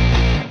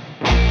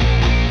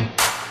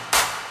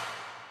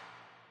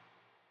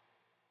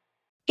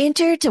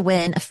 Enter to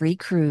win a free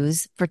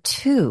cruise for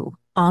two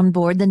on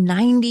board the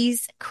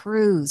 90s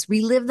cruise.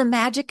 Relive the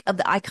magic of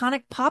the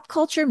iconic pop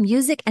culture,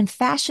 music, and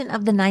fashion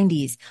of the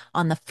 90s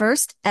on the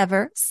first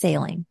ever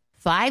sailing.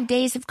 5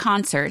 days of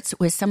concerts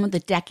with some of the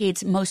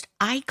decade's most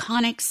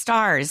iconic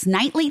stars,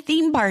 nightly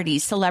theme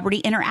parties, celebrity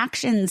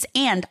interactions,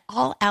 and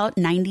all-out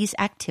 90s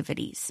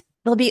activities.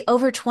 There'll be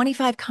over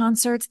 25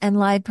 concerts and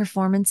live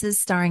performances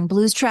starring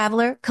Blues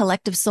Traveler,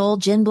 Collective Soul,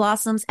 Gin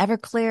Blossoms,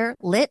 Everclear,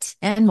 Lit,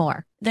 and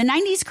more. The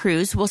 90s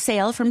cruise will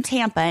sail from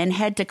Tampa and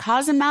head to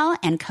Cozumel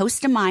and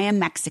Costa Maya,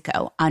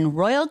 Mexico on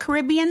Royal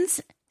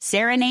Caribbean's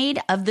Serenade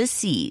of the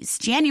Seas,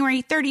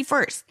 January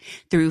 31st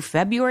through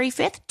February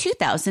 5th,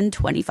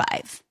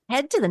 2025.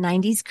 Head to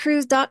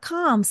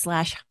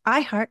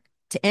the90scruise.com/iHeart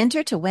to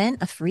enter to win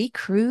a free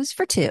cruise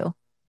for two.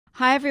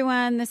 Hi,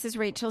 everyone. This is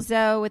Rachel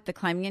Zoe with the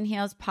Climbing in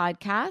Heels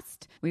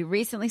podcast. We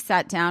recently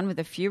sat down with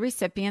a few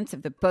recipients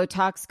of the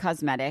Botox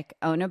Cosmetic,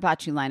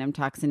 Onabotulinum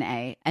Toxin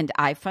A, and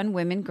iFund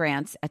Women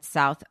grants at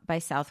South by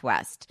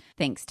Southwest,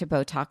 thanks to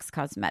Botox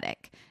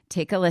Cosmetic.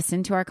 Take a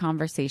listen to our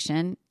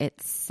conversation.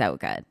 It's so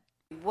good.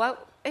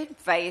 What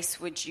advice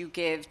would you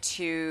give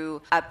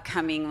to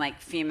upcoming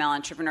female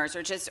entrepreneurs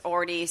or just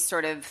already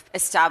sort of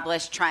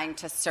established trying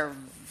to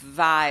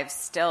survive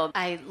still?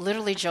 I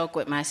literally joke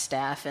with my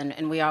staff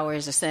and we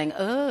always are saying,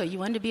 oh, you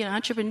want to be an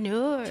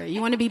entrepreneur?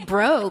 You want to be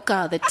broke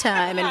all the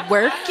time and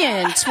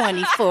working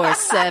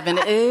 24/7.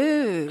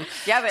 Ooh.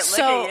 Yeah, but look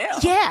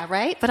at you. Yeah,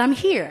 right? But I'm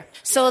here.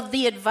 So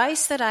the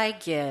advice that I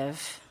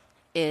give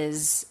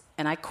is,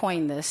 and I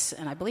coined this,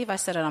 and I believe I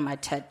said it on my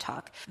TED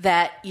Talk,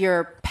 that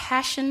your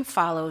passion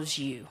follows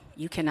you.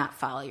 You cannot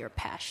follow your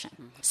passion.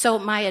 Mm-hmm. So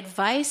my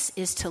advice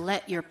is to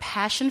let your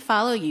passion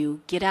follow you,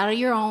 get out of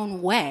your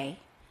own way,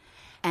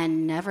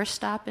 and never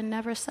stop and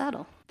never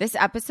settle. This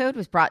episode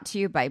was brought to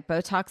you by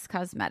Botox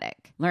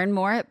Cosmetic. Learn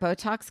more at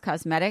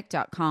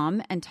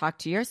BotoxCosmetic.com and talk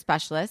to your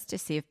specialist to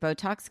see if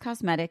Botox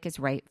Cosmetic is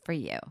right for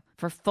you.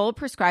 For full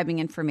prescribing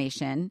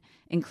information,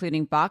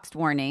 including boxed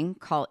warning,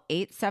 call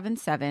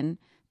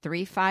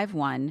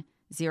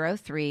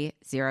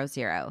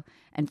 877-351-0300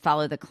 and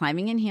follow the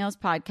Climbing in Heels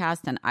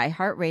podcast on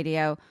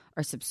iHeartRadio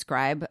or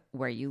subscribe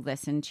where you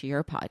listen to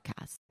your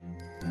podcast.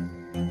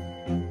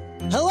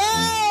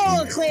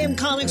 Hello, acclaimed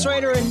comics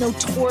writer and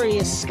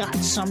notorious Scott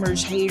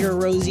Summers hater,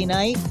 Rosie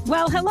Knight.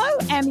 Well, hello,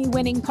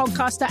 Emmy-winning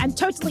podcaster and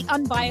totally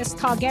unbiased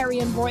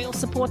Targaryen royal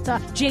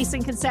supporter,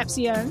 Jason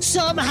Concepcion.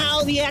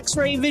 Somehow the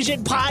X-Ray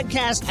Vision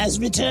podcast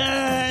has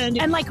returned.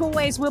 And like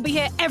always, we'll be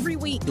here every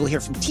week. You'll hear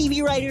from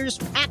TV writers,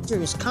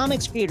 actors,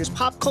 comics creators,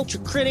 pop culture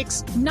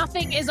critics.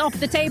 Nothing is off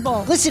the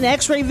table. Listen to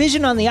X-Ray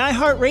Vision on the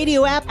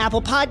iHeartRadio app,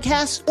 Apple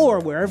Podcasts,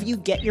 or wherever you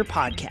get your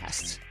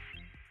podcasts.